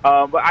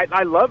 But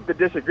I love the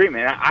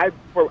disagreement.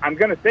 I'm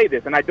going to say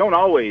this, and I don't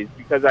always,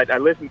 because I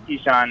listen to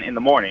Keyshawn in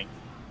the morning.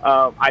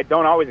 I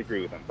don't always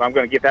agree with him, so I'm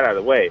going to get that out of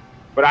the way.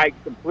 But I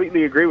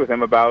completely agree with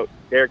him about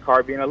Derek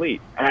Carr being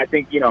elite. And I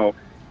think,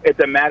 it's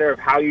a matter of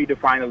how you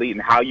define elite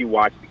and how you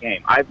watch the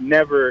game. I've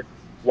never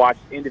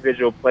watched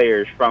individual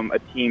players from a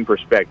team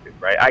perspective,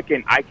 right? I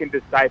can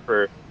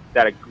decipher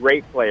that a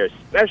great player,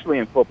 especially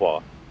in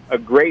football, a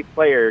great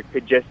player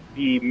could just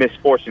be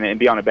misfortunate and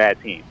be on a bad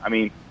team. I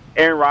mean,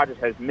 Aaron Rodgers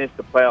has missed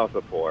the playoffs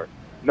before.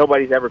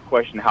 Nobody's ever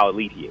questioned how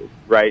elite he is,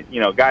 right?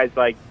 Guys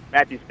like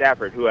Matthew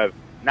Stafford, who have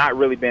not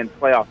really been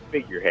playoff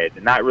figureheads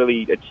and not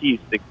really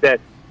achieved success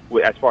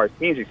as far as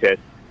team success,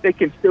 they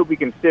can still be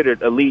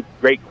considered elite,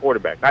 great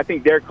quarterbacks. I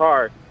think Derek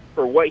Carr,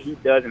 for what he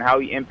does and how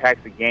he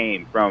impacts the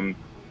game, from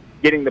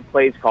getting the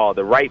plays called,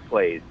 the right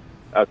plays,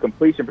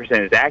 completion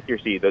percentage,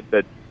 accuracy,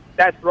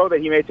 that throw that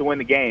he made to win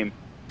the game,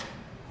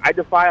 I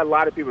defy a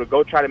lot of people to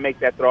go try to make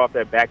that throw off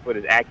that back foot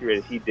as accurate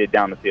as he did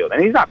down the field.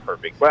 And he's not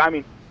perfect, but, I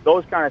mean,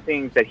 those kind of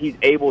things that he's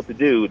able to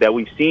do that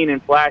we've seen in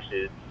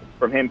flashes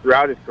from him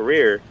throughout his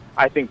career,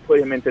 I think put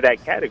him into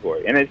that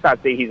category. And it's not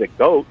to say he's a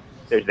GOAT.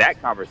 There's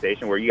that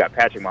conversation where you got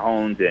Patrick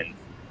Mahomes and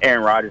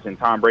Aaron Rodgers and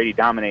Tom Brady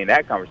dominating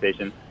that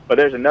conversation. But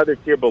there's another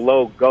tier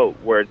below GOAT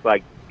where it's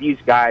like these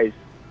guys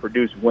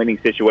produce winning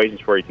situations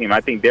for your team. I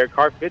think Derek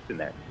Carr fits in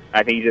there.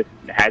 I think he just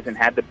hasn't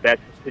had the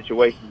best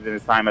situations in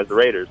his time as the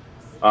Raiders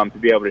to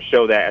be able to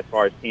show that as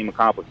far as team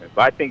accomplishments.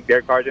 But I think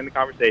Derek Carr's in the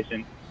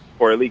conversation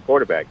for elite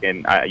quarterback.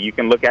 And you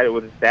can look at it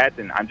with his stats,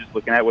 and I'm just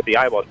looking at it with the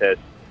eyeball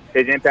test.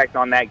 His impact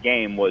on that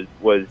game was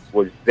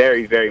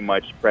very, very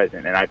much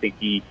present. And I think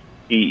he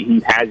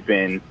has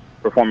been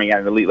performing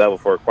at an elite level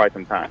for quite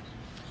some time.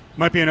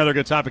 Might be another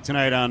good topic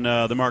tonight on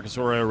the Marcus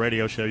Arroyo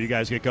radio show. You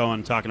guys get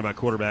going talking about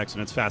quarterbacks,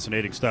 and it's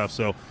fascinating stuff.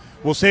 So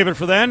we'll save it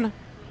for then.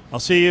 I'll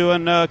see you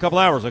in a couple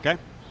hours, okay? All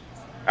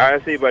right,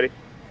 I'll see you, buddy.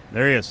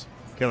 There he is,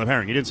 Caleb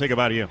Herring. He didn't say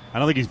goodbye to you. I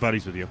don't think he's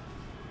buddies with you.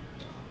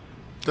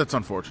 That's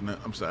unfortunate.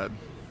 I'm sad.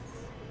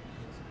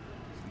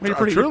 I mean,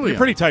 you're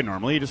pretty tight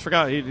normally. He just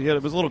forgot.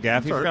 It was a little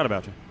gaff. He forgot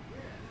about you.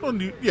 Well,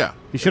 yeah.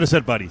 He should have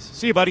said buddies.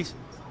 See you, buddies.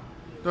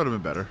 That would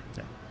have been better.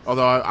 Yeah.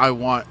 Although I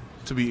want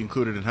to be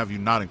included and have you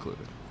not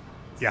included.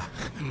 Yeah.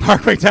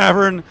 Parkway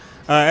Tavern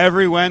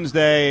every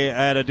Wednesday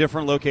at a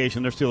different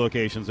location. There's 2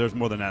 locations. There's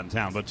more than that in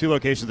town, but 2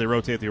 locations. They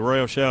rotate the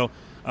Arroyo show.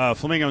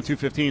 Flamingo and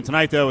 215.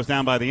 Tonight, though, is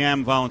down by the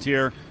M,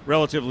 Volunteer.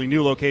 Relatively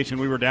new location.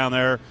 We were down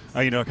there,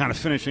 kind of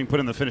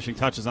putting the finishing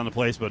touches on the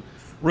place, but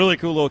really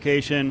cool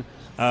location.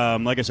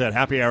 Like I said,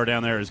 happy hour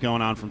down there is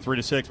going on from 3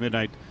 to 6,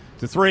 midnight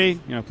to 3.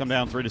 Come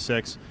down 3 to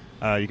 6.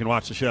 You can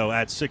watch the show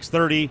at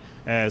 6:30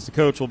 as the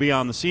coach will be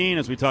on the scene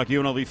as we talk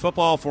UNLV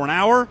football for an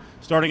hour,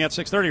 starting at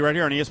 6:30 right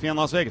here on ESPN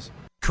Las Vegas.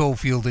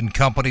 Cofield and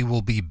Company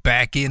will be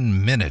back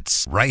in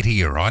minutes right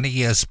here on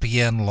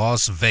ESPN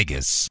Las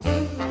Vegas.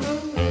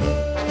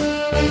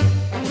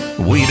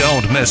 We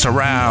don't mess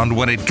around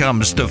when it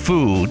comes to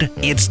food.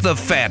 It's the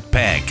Fat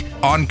Pack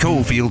on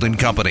Cofield and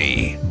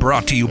Company.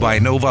 Brought to you by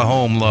Nova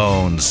Home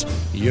Loans.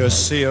 You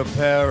see a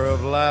pair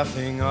of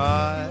laughing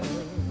eyes,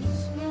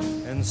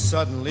 and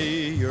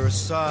suddenly you're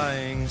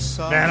sighing.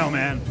 Man, oh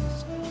man.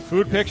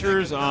 Food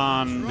pictures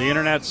on the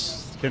internet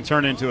can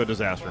turn into a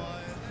disaster.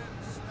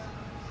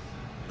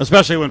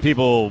 Especially when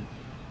people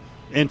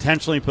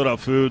intentionally put up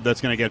food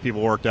that's going to get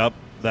people worked up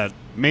that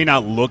may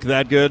not look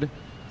that good.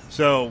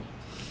 So,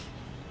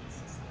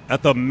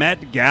 at the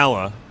Met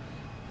Gala,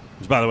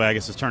 which, by the way, I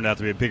guess has turned out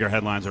to be bigger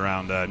headlines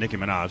around Nicki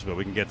Minaj, but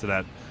we can get to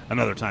that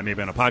another time,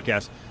 maybe on a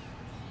podcast.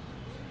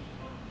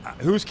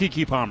 Who's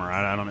Keke Palmer?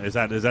 I don't know. Is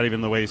that even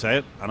the way you say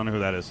it? I don't know who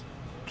that is.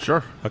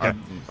 Sure. Okay.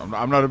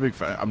 I'm not a big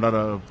fan. I'm not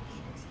a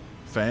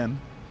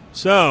fan.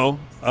 So,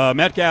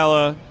 Met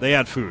Gala, they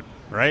had food,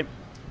 right?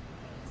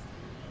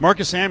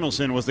 Marcus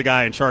Samuelsson was the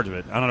guy in charge of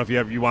it. I don't know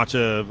if you watch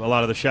a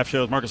lot of the chef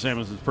shows. Marcus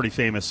Samuelsson is a pretty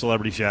famous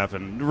celebrity chef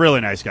and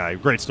really nice guy.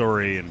 Great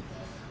story and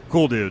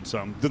cool dude. So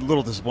I'm a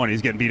little disappointed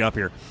he's getting beat up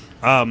here.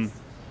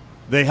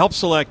 They helped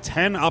select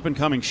 10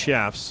 up-and-coming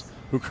chefs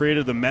who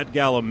created the Met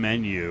Gala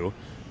menu.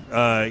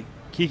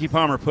 Keke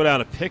Palmer put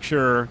out a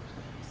picture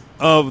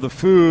of the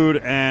food,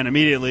 and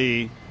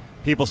immediately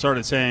people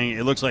started saying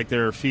it looks like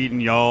they're feeding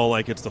y'all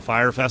like it's the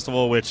Fire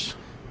Festival, which,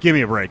 give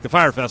me a break. The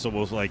Fire Festival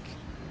was like,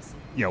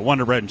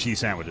 Wonder Bread and cheese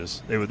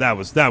sandwiches. That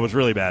was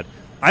really bad.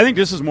 I think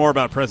this is more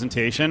about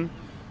presentation.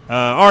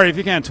 Ari, if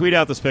you can, tweet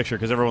out this picture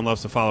because everyone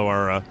loves to follow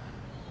our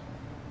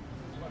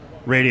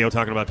radio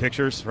talking about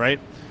pictures, right?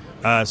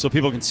 so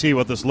people can see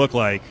what this looked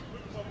like.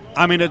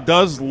 I mean, it's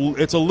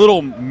a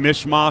little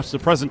mishmash. The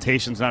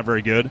presentation's not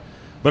very good.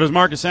 But as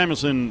Marcus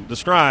Samuelsson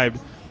described,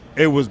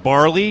 it was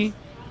barley,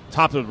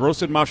 topped with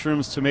roasted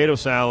mushrooms, tomato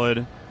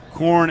salad,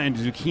 corn, and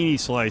zucchini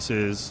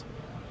slices.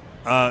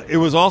 It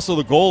was also,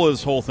 the goal of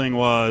this whole thing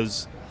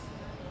was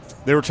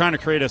they were trying to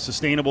create a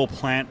sustainable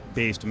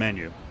plant-based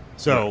menu.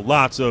 So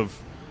lots of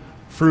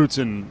fruits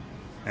and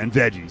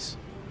veggies.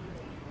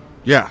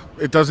 Yeah,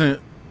 it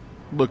doesn't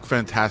look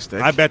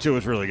fantastic. I bet you it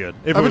was really good.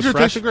 If I it bet was you it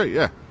fresh, tasted great,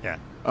 yeah. Yeah.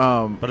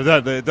 But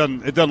it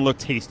doesn't look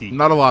tasty.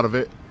 Not a lot of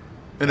it.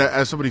 And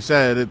as somebody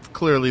said, it's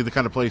clearly the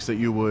kind of place that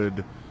you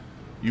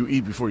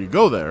eat before you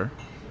go there.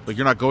 Like,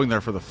 you're not going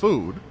there for the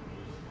food.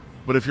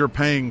 But if you're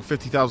paying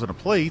 $50,000 a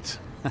plate,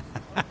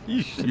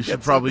 you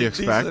should probably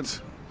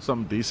expect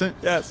something decent.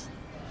 Yes.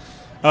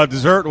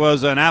 Dessert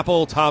was an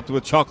apple topped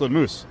with chocolate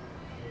mousse.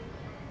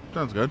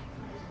 Sounds good.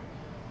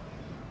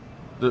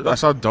 I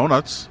saw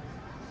donuts.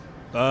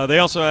 They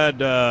also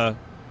had, I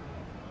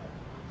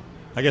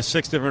guess,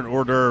 6 different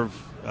hors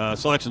d'oeuvre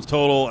selections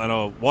total, and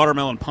a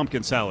watermelon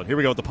pumpkin salad. Here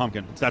we go with the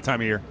pumpkin. It's that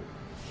time of year.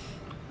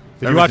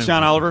 Did you watch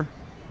John Oliver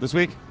this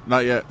week?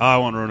 Not yet. Oh, I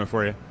won't ruin it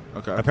for you.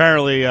 Okay.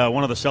 Apparently,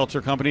 one of the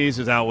seltzer companies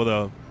is out with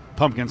a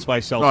pumpkin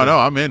spice seltzer. No,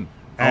 I'm in.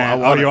 You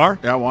are?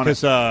 Yeah, I want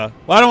it. Well,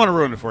 I don't want to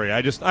ruin it for you.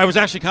 I was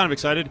actually kind of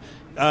excited.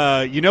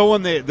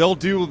 When they'll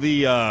do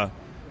the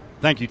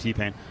thank you,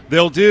 T-Pain.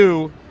 They'll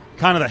do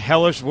kind of the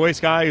hellish voice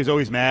guy who's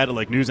always mad at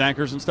like news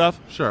anchors and stuff.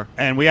 Sure.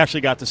 And we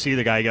actually got to see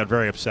the guy. He got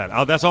very upset.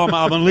 That's all.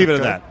 I'm going to leave it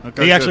at that.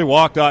 Okay, he actually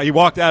walked out. He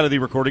walked out of the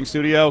recording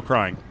studio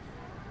crying.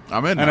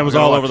 I'm in. And it was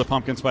all over the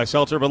pumpkin spice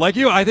seltzer. But like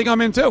you, I think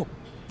I'm in too.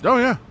 Oh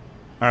yeah.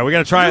 All right, we got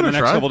to try it in the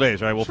next couple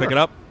days, right? We'll pick it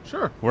up.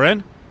 Sure. We're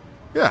in?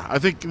 Yeah, I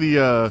think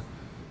the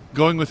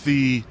going with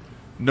the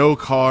no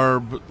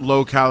carb,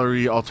 low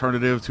calorie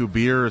alternative to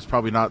beer is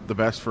probably not the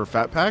best for a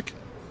fat pack.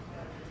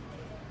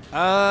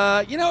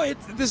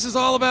 This is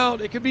all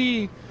about. It could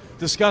be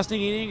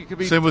disgusting eating. It could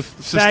be same with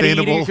fatty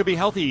sustainable. Eating. It could be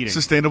healthy eating.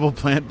 Sustainable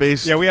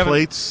plant-based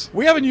plates.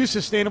 We haven't used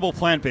sustainable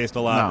plant-based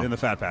a lot in the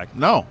fat pack.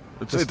 No,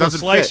 it doesn't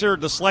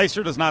fit. The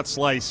slicer does not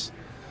slice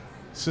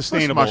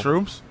sustainable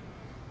mushrooms.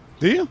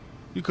 Do you?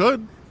 You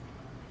could.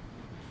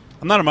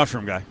 I'm not a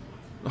mushroom guy.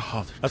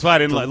 Oh, that's why I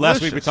didn't like. Last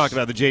week we delicious. talked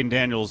about the Jaden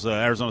Daniels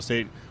Arizona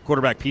State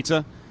quarterback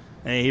pizza,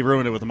 and he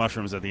ruined it with the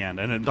mushrooms at the end.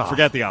 And then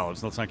forget the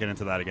olives. Let's not get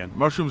into that again.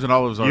 Mushrooms and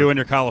olives are. You and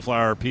your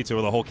cauliflower pizza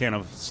with a whole can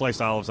of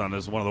sliced olives on it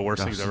is one of the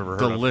worst things I've ever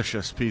heard of.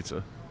 Delicious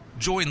pizza.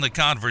 Join the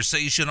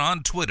conversation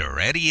on Twitter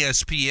at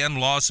ESPN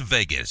Las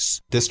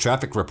Vegas. This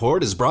traffic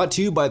report is brought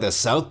to you by the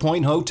South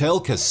Point Hotel,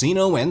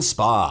 Casino, and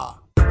Spa.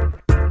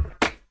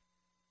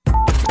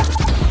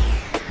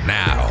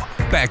 Now,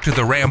 back to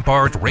the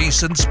Rampart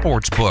Race and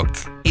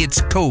Sportsbook.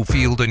 It's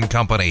Cofield and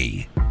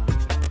Company.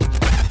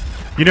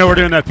 We're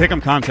doing that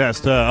pick'em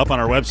contest up on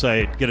our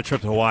website. Get a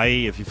trip to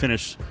Hawaii if you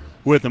finish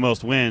with the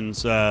most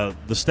wins. The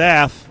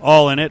staff,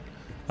 all in it.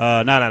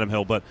 Not Adam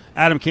Hill, but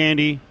Adam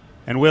Candy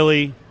and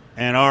Willie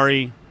and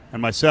Ari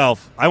and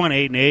myself. I went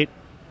 8-8.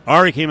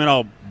 Ari came in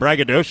all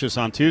braggadocious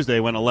on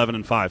Tuesday, went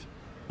 11-5.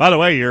 By the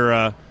way,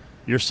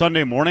 your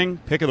Sunday morning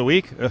pick of the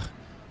week,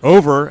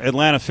 over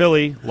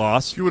Atlanta-Philly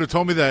loss. If you would have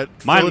told me that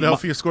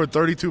Philadelphia scored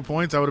 32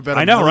 points, I would have bet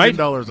 $1 million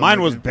on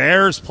Mine was game.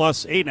 Bears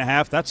plus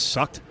 8.5. That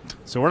sucked.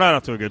 So we're not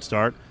off to a good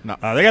start. No.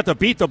 They got the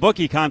Beat the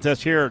Bookie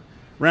contest here at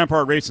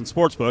Rampart Race and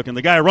Sportsbook, and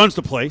the guy who runs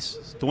the place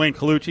is Dwayne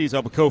Colucci. He's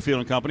up with Cofield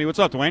and Company. What's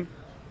up, Dwayne?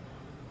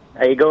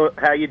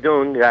 How you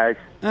doing, guys?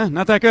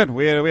 Not that good.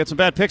 We had some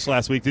bad picks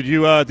last week. Did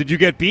you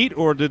get beat,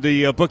 or did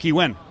the bookie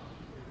win?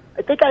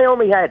 I think I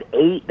only had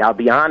 8, I'll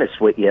be honest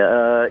with you.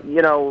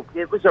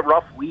 It was a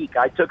rough week.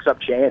 I took some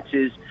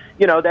chances.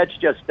 That's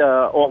just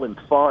all in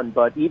fun.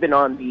 But even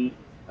on the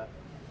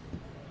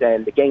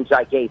games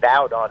I gave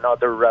out on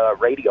other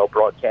radio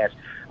broadcasts,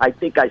 I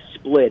think I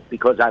split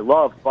because I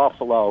love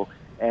Buffalo,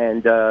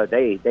 and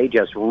they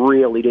just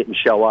really didn't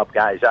show up,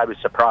 guys. I was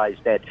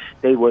surprised that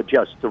they were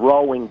just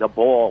throwing the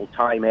ball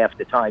time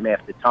after time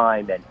after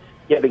time and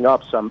giving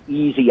up some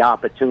easy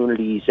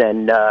opportunities.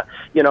 And,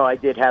 I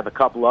did have a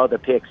couple other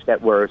picks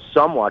that were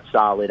somewhat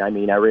solid. I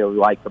mean, I really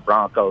like the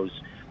Broncos.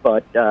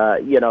 But,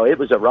 it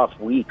was a rough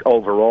week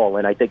overall,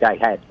 and I think I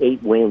had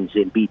 8 wins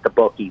in Beat the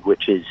Bookie,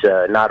 which is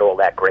not all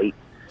that great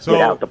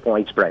without the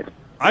point spread.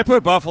 I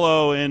put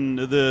Buffalo in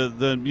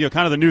the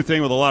kind of the new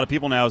thing with a lot of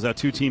people now is that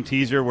 2-team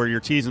teaser where you're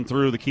teasing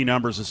through the key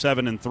numbers of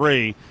 7 and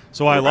 3.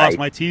 So I lost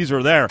my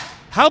teaser there.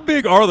 How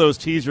big are those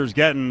teasers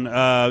getting?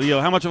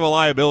 How much of a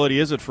liability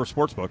is it for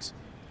sportsbooks?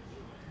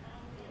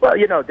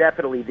 Well,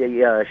 definitely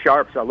the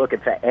Sharps are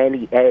looking for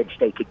any edge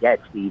they could get,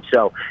 Steve.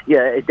 So,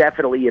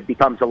 it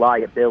becomes a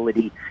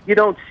liability. You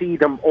don't see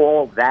them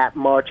all that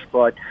much,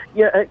 but,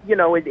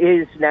 it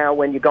is now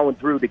when you're going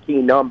through the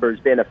key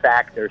numbers been a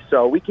factor.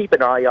 So we keep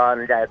an eye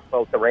on it at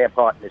both the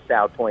Rampart and the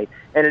South Point,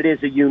 and it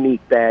is a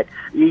unique bet.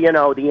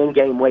 The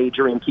in-game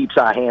wagering keeps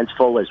our hands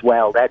full as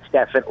well. That's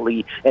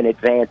definitely an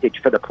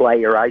advantage for the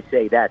player. I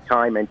say that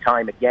time and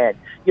time again.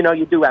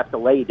 You do have to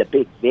lay the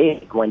big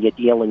vig when you're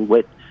dealing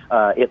with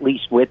at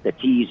least with the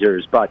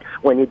teasers. But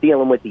when you're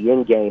dealing with the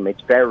in-game,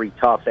 it's very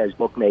tough as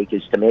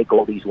bookmakers to make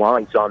all these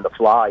lines on the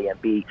fly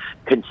and be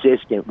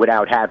consistent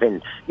without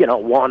having,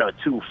 one or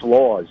two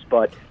flaws.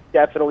 But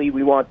definitely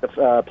we want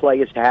the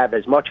players to have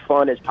as much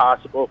fun as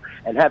possible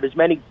and have as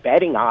many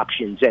betting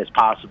options as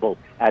possible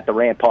at the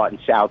Rampart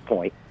and South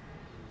Point.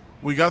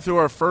 We got through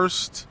our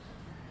first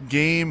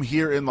game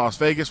here in Las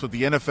Vegas with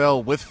the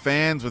NFL, with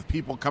fans, with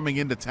people coming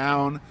into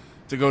town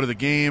to go to the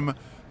game.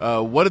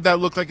 What did that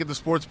look like at the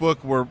sports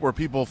book? Were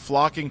people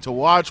flocking to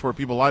watch? Were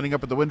people lining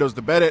up at the windows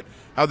to bet it?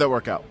 How'd that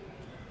work out?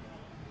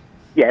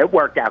 Yeah, it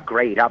worked out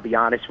great, I'll be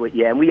honest with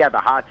you. And we have a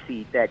hot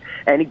seat that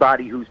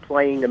anybody who's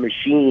playing the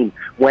machine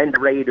when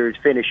the Raiders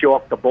finish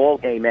off the ball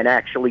game and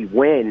actually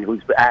win,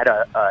 who's at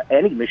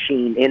any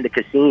machine in the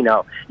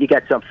casino, you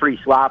get some free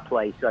slot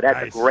play. So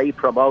that's nice. A great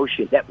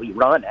promotion that we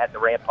run at the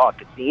Rampart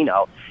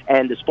Casino.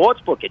 And the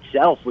sportsbook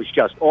itself was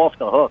just off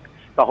the hook.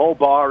 The whole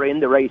bar in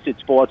the Racing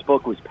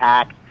Sportsbook was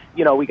packed.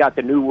 We got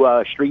the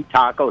new street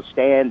taco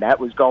stand that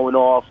was going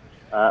off.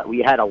 We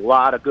had a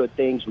lot of good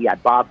things. We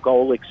had Bob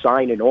Golick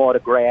signing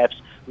autographs.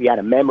 We had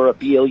a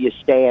memorabilia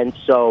stand.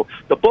 So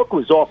the book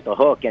was off the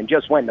hook. And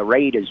just when the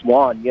Raiders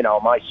won,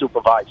 my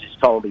supervisors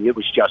told me it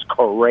was just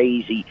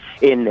crazy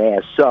in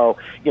there. So,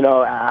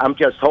 I'm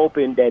just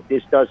hoping that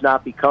this does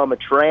not become a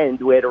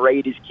trend where the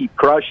Raiders keep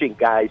crushing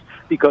guys,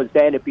 because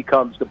then it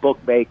becomes the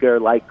bookmaker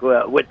like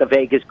with the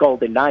Vegas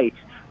Golden Knights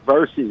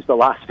versus the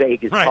Las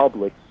Vegas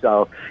public.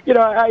 So,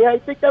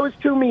 I think that was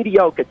two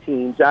mediocre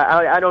teams.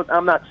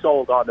 I'm not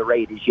sold on the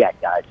Raiders yet,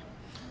 guys.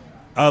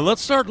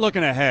 Let's start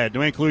looking ahead.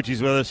 Dwayne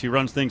Colucci's with us. He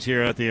runs things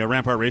here at the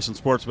Rampart Racing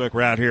Sportsbook.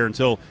 We're out here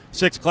until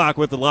 6 o'clock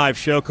with the live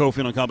show,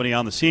 Cofield and Company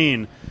on the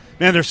scene.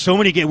 Man, there's so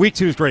many games. Week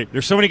 2 is great.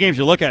 There's so many games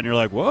you look at and you're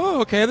like,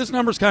 whoa, okay, this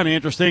number's kind of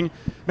interesting.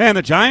 Man,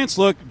 the Giants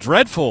look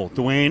dreadful,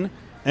 Dwayne,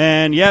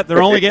 and yet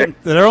they're only getting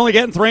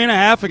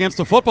 3.5 against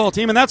the football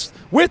team, and that's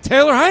with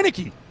Taylor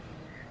Heineke.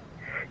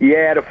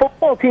 Yeah, the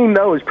football team,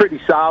 though, is pretty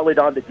solid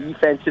on the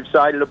defensive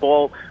side of the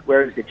ball,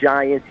 whereas the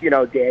Giants,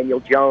 Daniel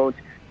Jones,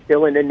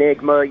 still an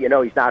enigma.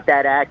 He's not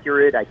that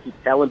accurate. I keep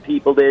telling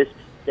people this.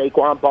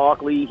 Saquon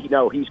Barkley,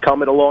 he's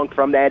coming along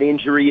from that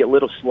injury a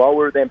little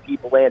slower than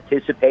people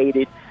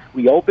anticipated.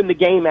 We opened the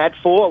game at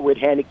 4 with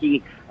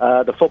Heineke,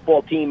 the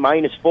football team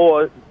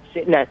 -4,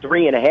 sitting at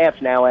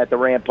 3.5 now at the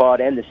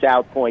Rampart and the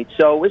South Point.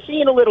 So we're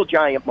seeing a little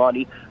Giant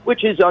money,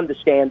 which is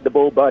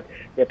understandable, but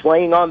they're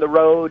playing on the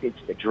road. It's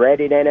the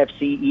dreaded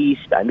NFC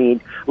East. I mean,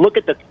 look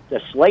at the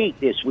slate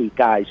this week,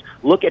 guys.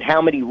 Look at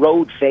how many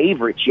road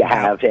favorites you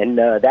have, and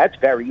that's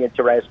very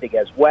interesting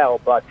as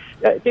well. But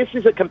this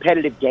is a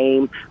competitive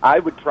game. I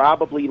would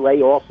probably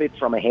lay off it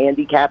from a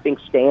handicapping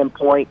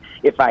standpoint.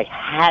 If I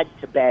had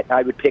to bet,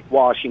 I would pick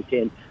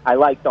Washington. I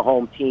like the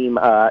home team,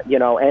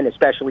 and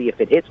especially if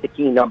it hits the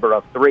key number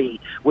of 3,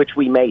 which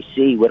we may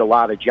see with a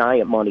lot of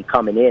Giant money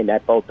coming in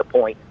at both the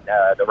Point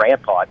and the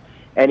Rampart.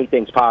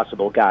 Anything's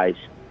possible, guys.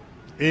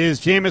 Is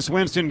Jameis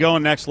Winston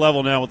going next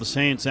level now with the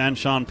Saints and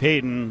Sean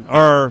Payton?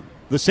 Are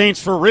the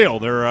Saints for real?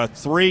 They're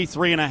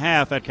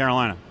 3.5 at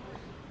Carolina.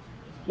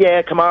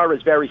 Yeah,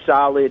 Kamara's very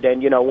solid,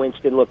 and,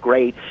 Winston looked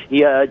great. He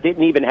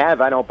didn't even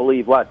have, I don't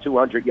believe,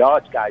 200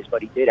 yards, guys,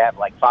 but he did have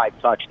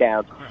 5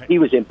 touchdowns. Right. He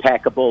was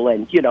impeccable,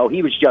 and,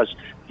 he was just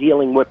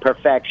dealing with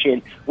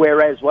perfection.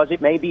 Whereas, was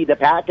it maybe the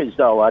Packers,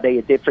 though? Are they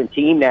a different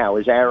team now?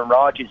 Does Aaron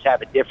Rodgers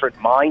have a different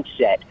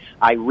mindset?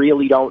 I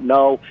really don't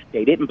know.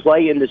 They didn't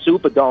play in the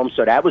Superdome,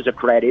 so that was a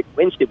credit.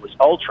 Winston was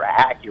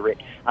ultra-accurate.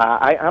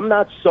 I'm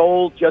not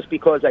sold just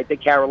because I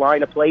think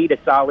Carolina played a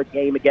solid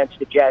game against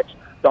the Jets.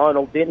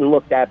 Darnold didn't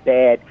look that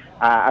bad.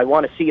 I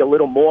want to see a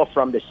little more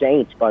from the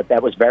Saints, but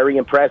that was very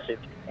impressive.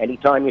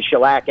 Anytime you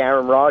shellac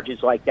Aaron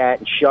Rodgers like that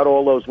and shut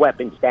all those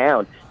weapons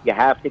down, you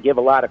have to give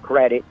a lot of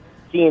credit.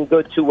 Seeing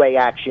good two-way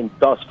action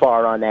thus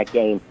far on that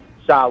game.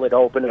 Solid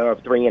opener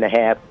of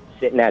 3.5,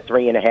 sitting at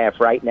 3.5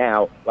 right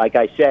now. Like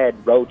I said,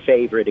 road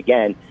favorite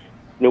again,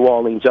 New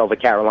Orleans over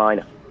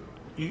Carolina.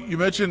 You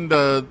mentioned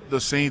the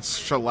Saints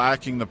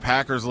shellacking the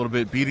Packers a little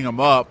bit, beating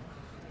them up.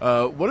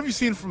 What have you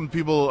seen from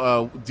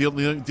people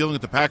dealing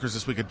with the Packers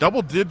this week? A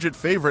double-digit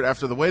favorite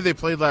after the way they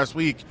played last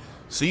week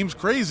seems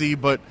crazy,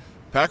 but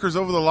Packers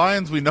over the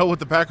Lions, we know what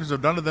the Packers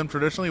have done to them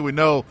traditionally. We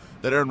know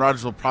that Aaron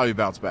Rodgers will probably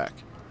bounce back.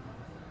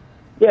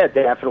 Yeah,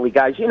 definitely,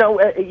 guys.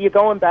 You're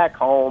going back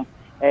home,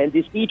 and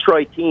this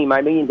Detroit team,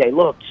 I mean, they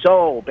looked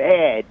so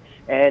bad,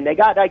 and they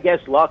got, I guess,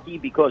 lucky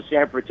because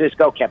San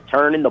Francisco kept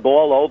turning the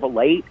ball over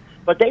late.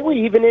 But they were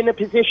even in a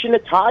position to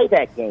tie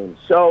that game.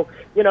 So,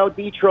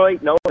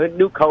 Detroit,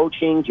 new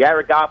coaching.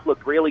 Jared Goff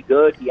looked really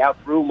good. He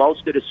outthrew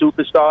most of the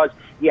superstars.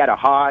 He had a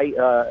high,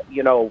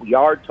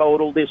 yard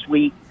total this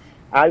week.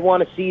 I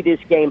want to see this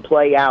game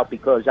play out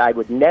because I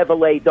would never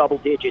lay double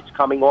digits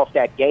coming off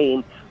that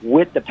game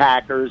with the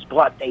Packers,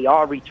 but they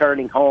are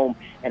returning home,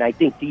 and I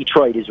think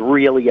Detroit is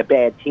really a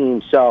bad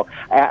team. So,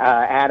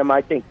 Adam,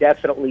 I think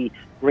definitely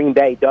Green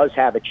Bay does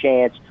have a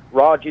chance.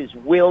 Rodgers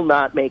will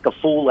not make a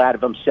fool out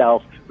of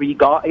himself,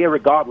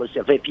 regardless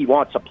of if he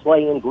wants to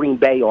play in Green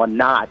Bay or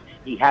not.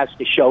 He has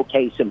to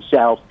showcase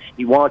himself.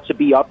 He wants to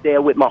be up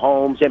there with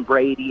Mahomes and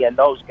Brady and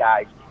those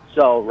guys.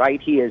 So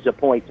right here is a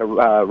point to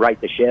right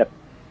the ship.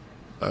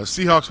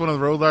 Seahawks went on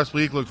the road last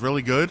week, looked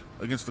really good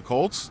against the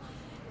Colts.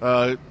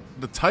 The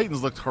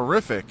Titans looked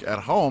horrific at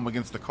home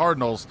against the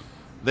Cardinals.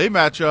 They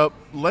match up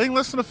laying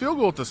less than a field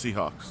goal with the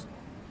Seahawks.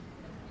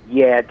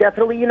 Yeah,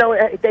 definitely. You know,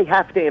 they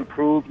have to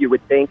improve, you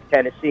would think,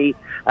 Tennessee.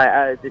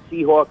 The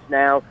Seahawks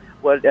now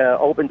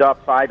opened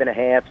up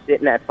 5.5,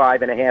 sitting at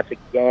 5.5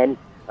 again.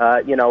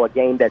 You know, a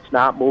game that's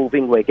not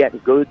moving. We're getting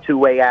good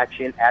two-way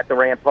action at the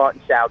Rampart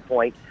and South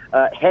Point.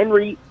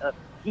 Henry,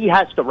 he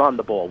has to run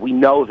the ball. We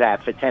know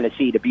that for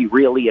Tennessee to be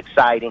really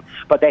exciting.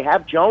 But they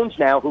have Jones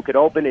now who could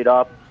open it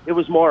up. It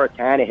was more a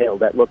Tannehill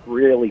that looked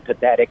really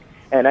pathetic.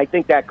 And I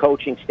think that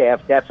coaching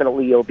staff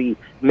definitely will be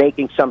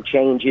making some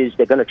changes.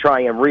 They're going to try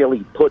and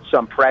really put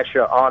some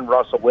pressure on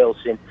Russell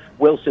Wilson.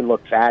 Wilson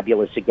looked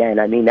fabulous again.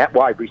 I mean, that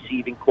wide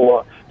receiving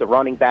core, the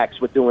running backs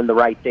were doing the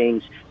right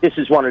things. This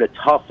is one of the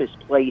toughest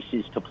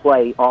places to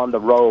play on the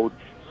road.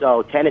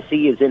 So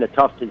Tennessee is in a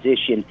tough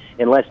position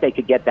unless they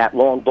could get that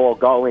long ball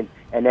going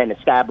and then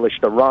establish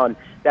the run.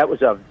 That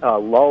was a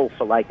low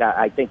for, like,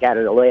 I think out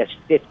of the last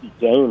 50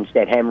 games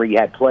that Henry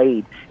had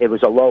played, it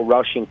was a low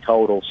rushing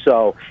total.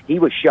 So he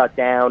was shut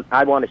down.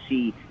 I want to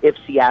see if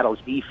Seattle's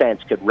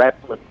defense could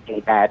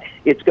replicate that.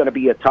 It's going to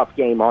be a tough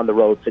game on the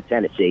road for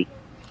Tennessee.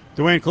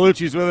 Dwayne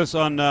Colucci's with us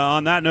on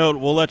that note.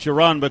 We'll let you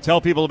run, but tell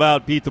people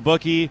about Beat the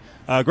Bookie.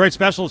 Great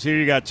specials here.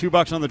 You got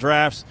 $2 on the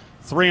drafts,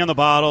 $3 on the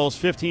bottles,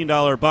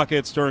 $15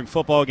 buckets during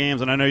football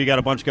games, and I know you got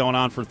a bunch going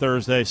on for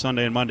Thursday,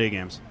 Sunday, and Monday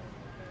games.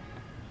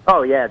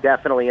 Oh, yeah,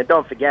 definitely. And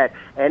don't forget,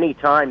 any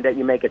time that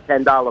you make a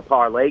 $10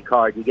 parlay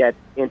card, you get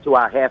into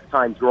our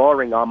halftime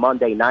drawing on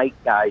Monday night,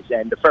 guys.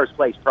 And the first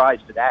place prize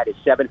for that is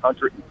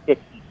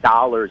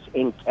 $750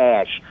 in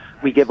cash.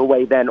 We give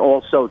away then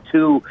also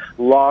 2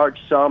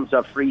 large sums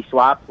of free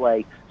slot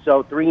play.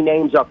 So 3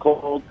 names are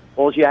called.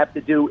 All you have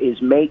to do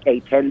is make a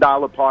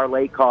 $10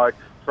 parlay card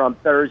from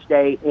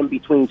Thursday in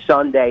between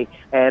Sunday.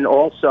 And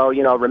also,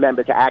 you know,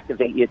 remember to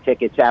activate your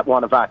tickets at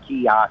one of our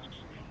kiosks.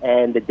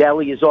 And the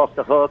deli is off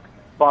the hook.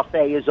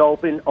 Buffet is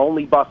open,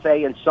 only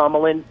buffet in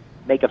Summerlin.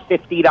 Make a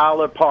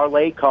 $50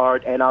 parlay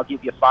card, and I'll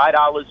give you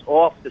 $5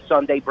 off the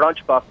Sunday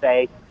brunch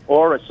buffet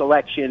or a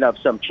selection of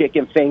some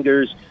chicken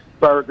fingers,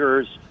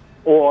 burgers,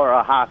 or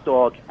a hot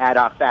dog at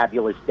our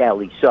fabulous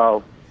deli.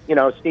 So, you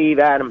know, Steve,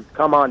 Adam,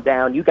 come on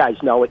down. You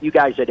guys know it. You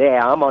guys are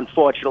there. I'm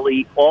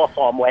unfortunately off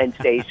on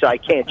Wednesday, so I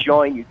can't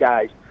join you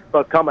guys.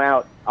 But come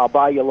out. I'll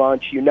buy you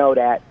lunch. You know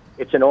that.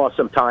 It's an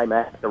awesome time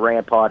at the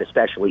Rampart,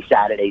 especially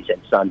Saturdays and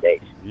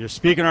Sundays. You're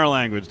speaking our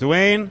language.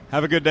 Dwayne,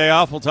 have a good day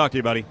off. We'll talk to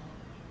you, buddy.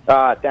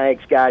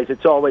 Thanks, guys.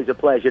 It's always a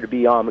pleasure to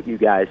be on with you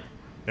guys.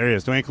 There he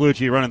is, Dwayne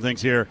Colucci, running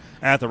things here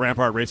at the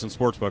Rampart Racing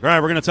Sportsbook. All right,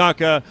 we're going to talk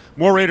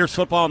more Raiders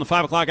football in the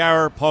 5 o'clock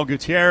hour. Paul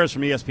Gutierrez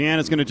from ESPN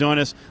is going to join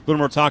us. A little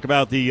more talk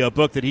about the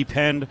book that he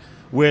penned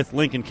with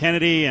Lincoln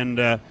Kennedy.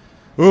 And,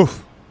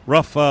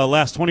 rough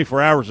last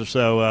 24 hours or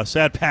so.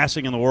 Sad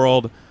passing in the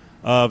world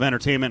of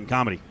entertainment and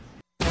comedy.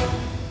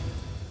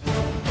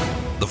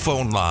 The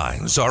phone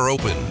lines are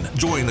open.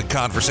 Join the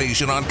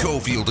conversation on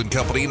Cofield and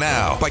Company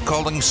now by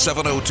calling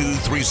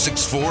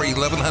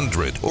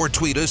 702-364-1100 or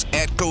tweet us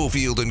at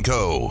Cofield &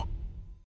 Co.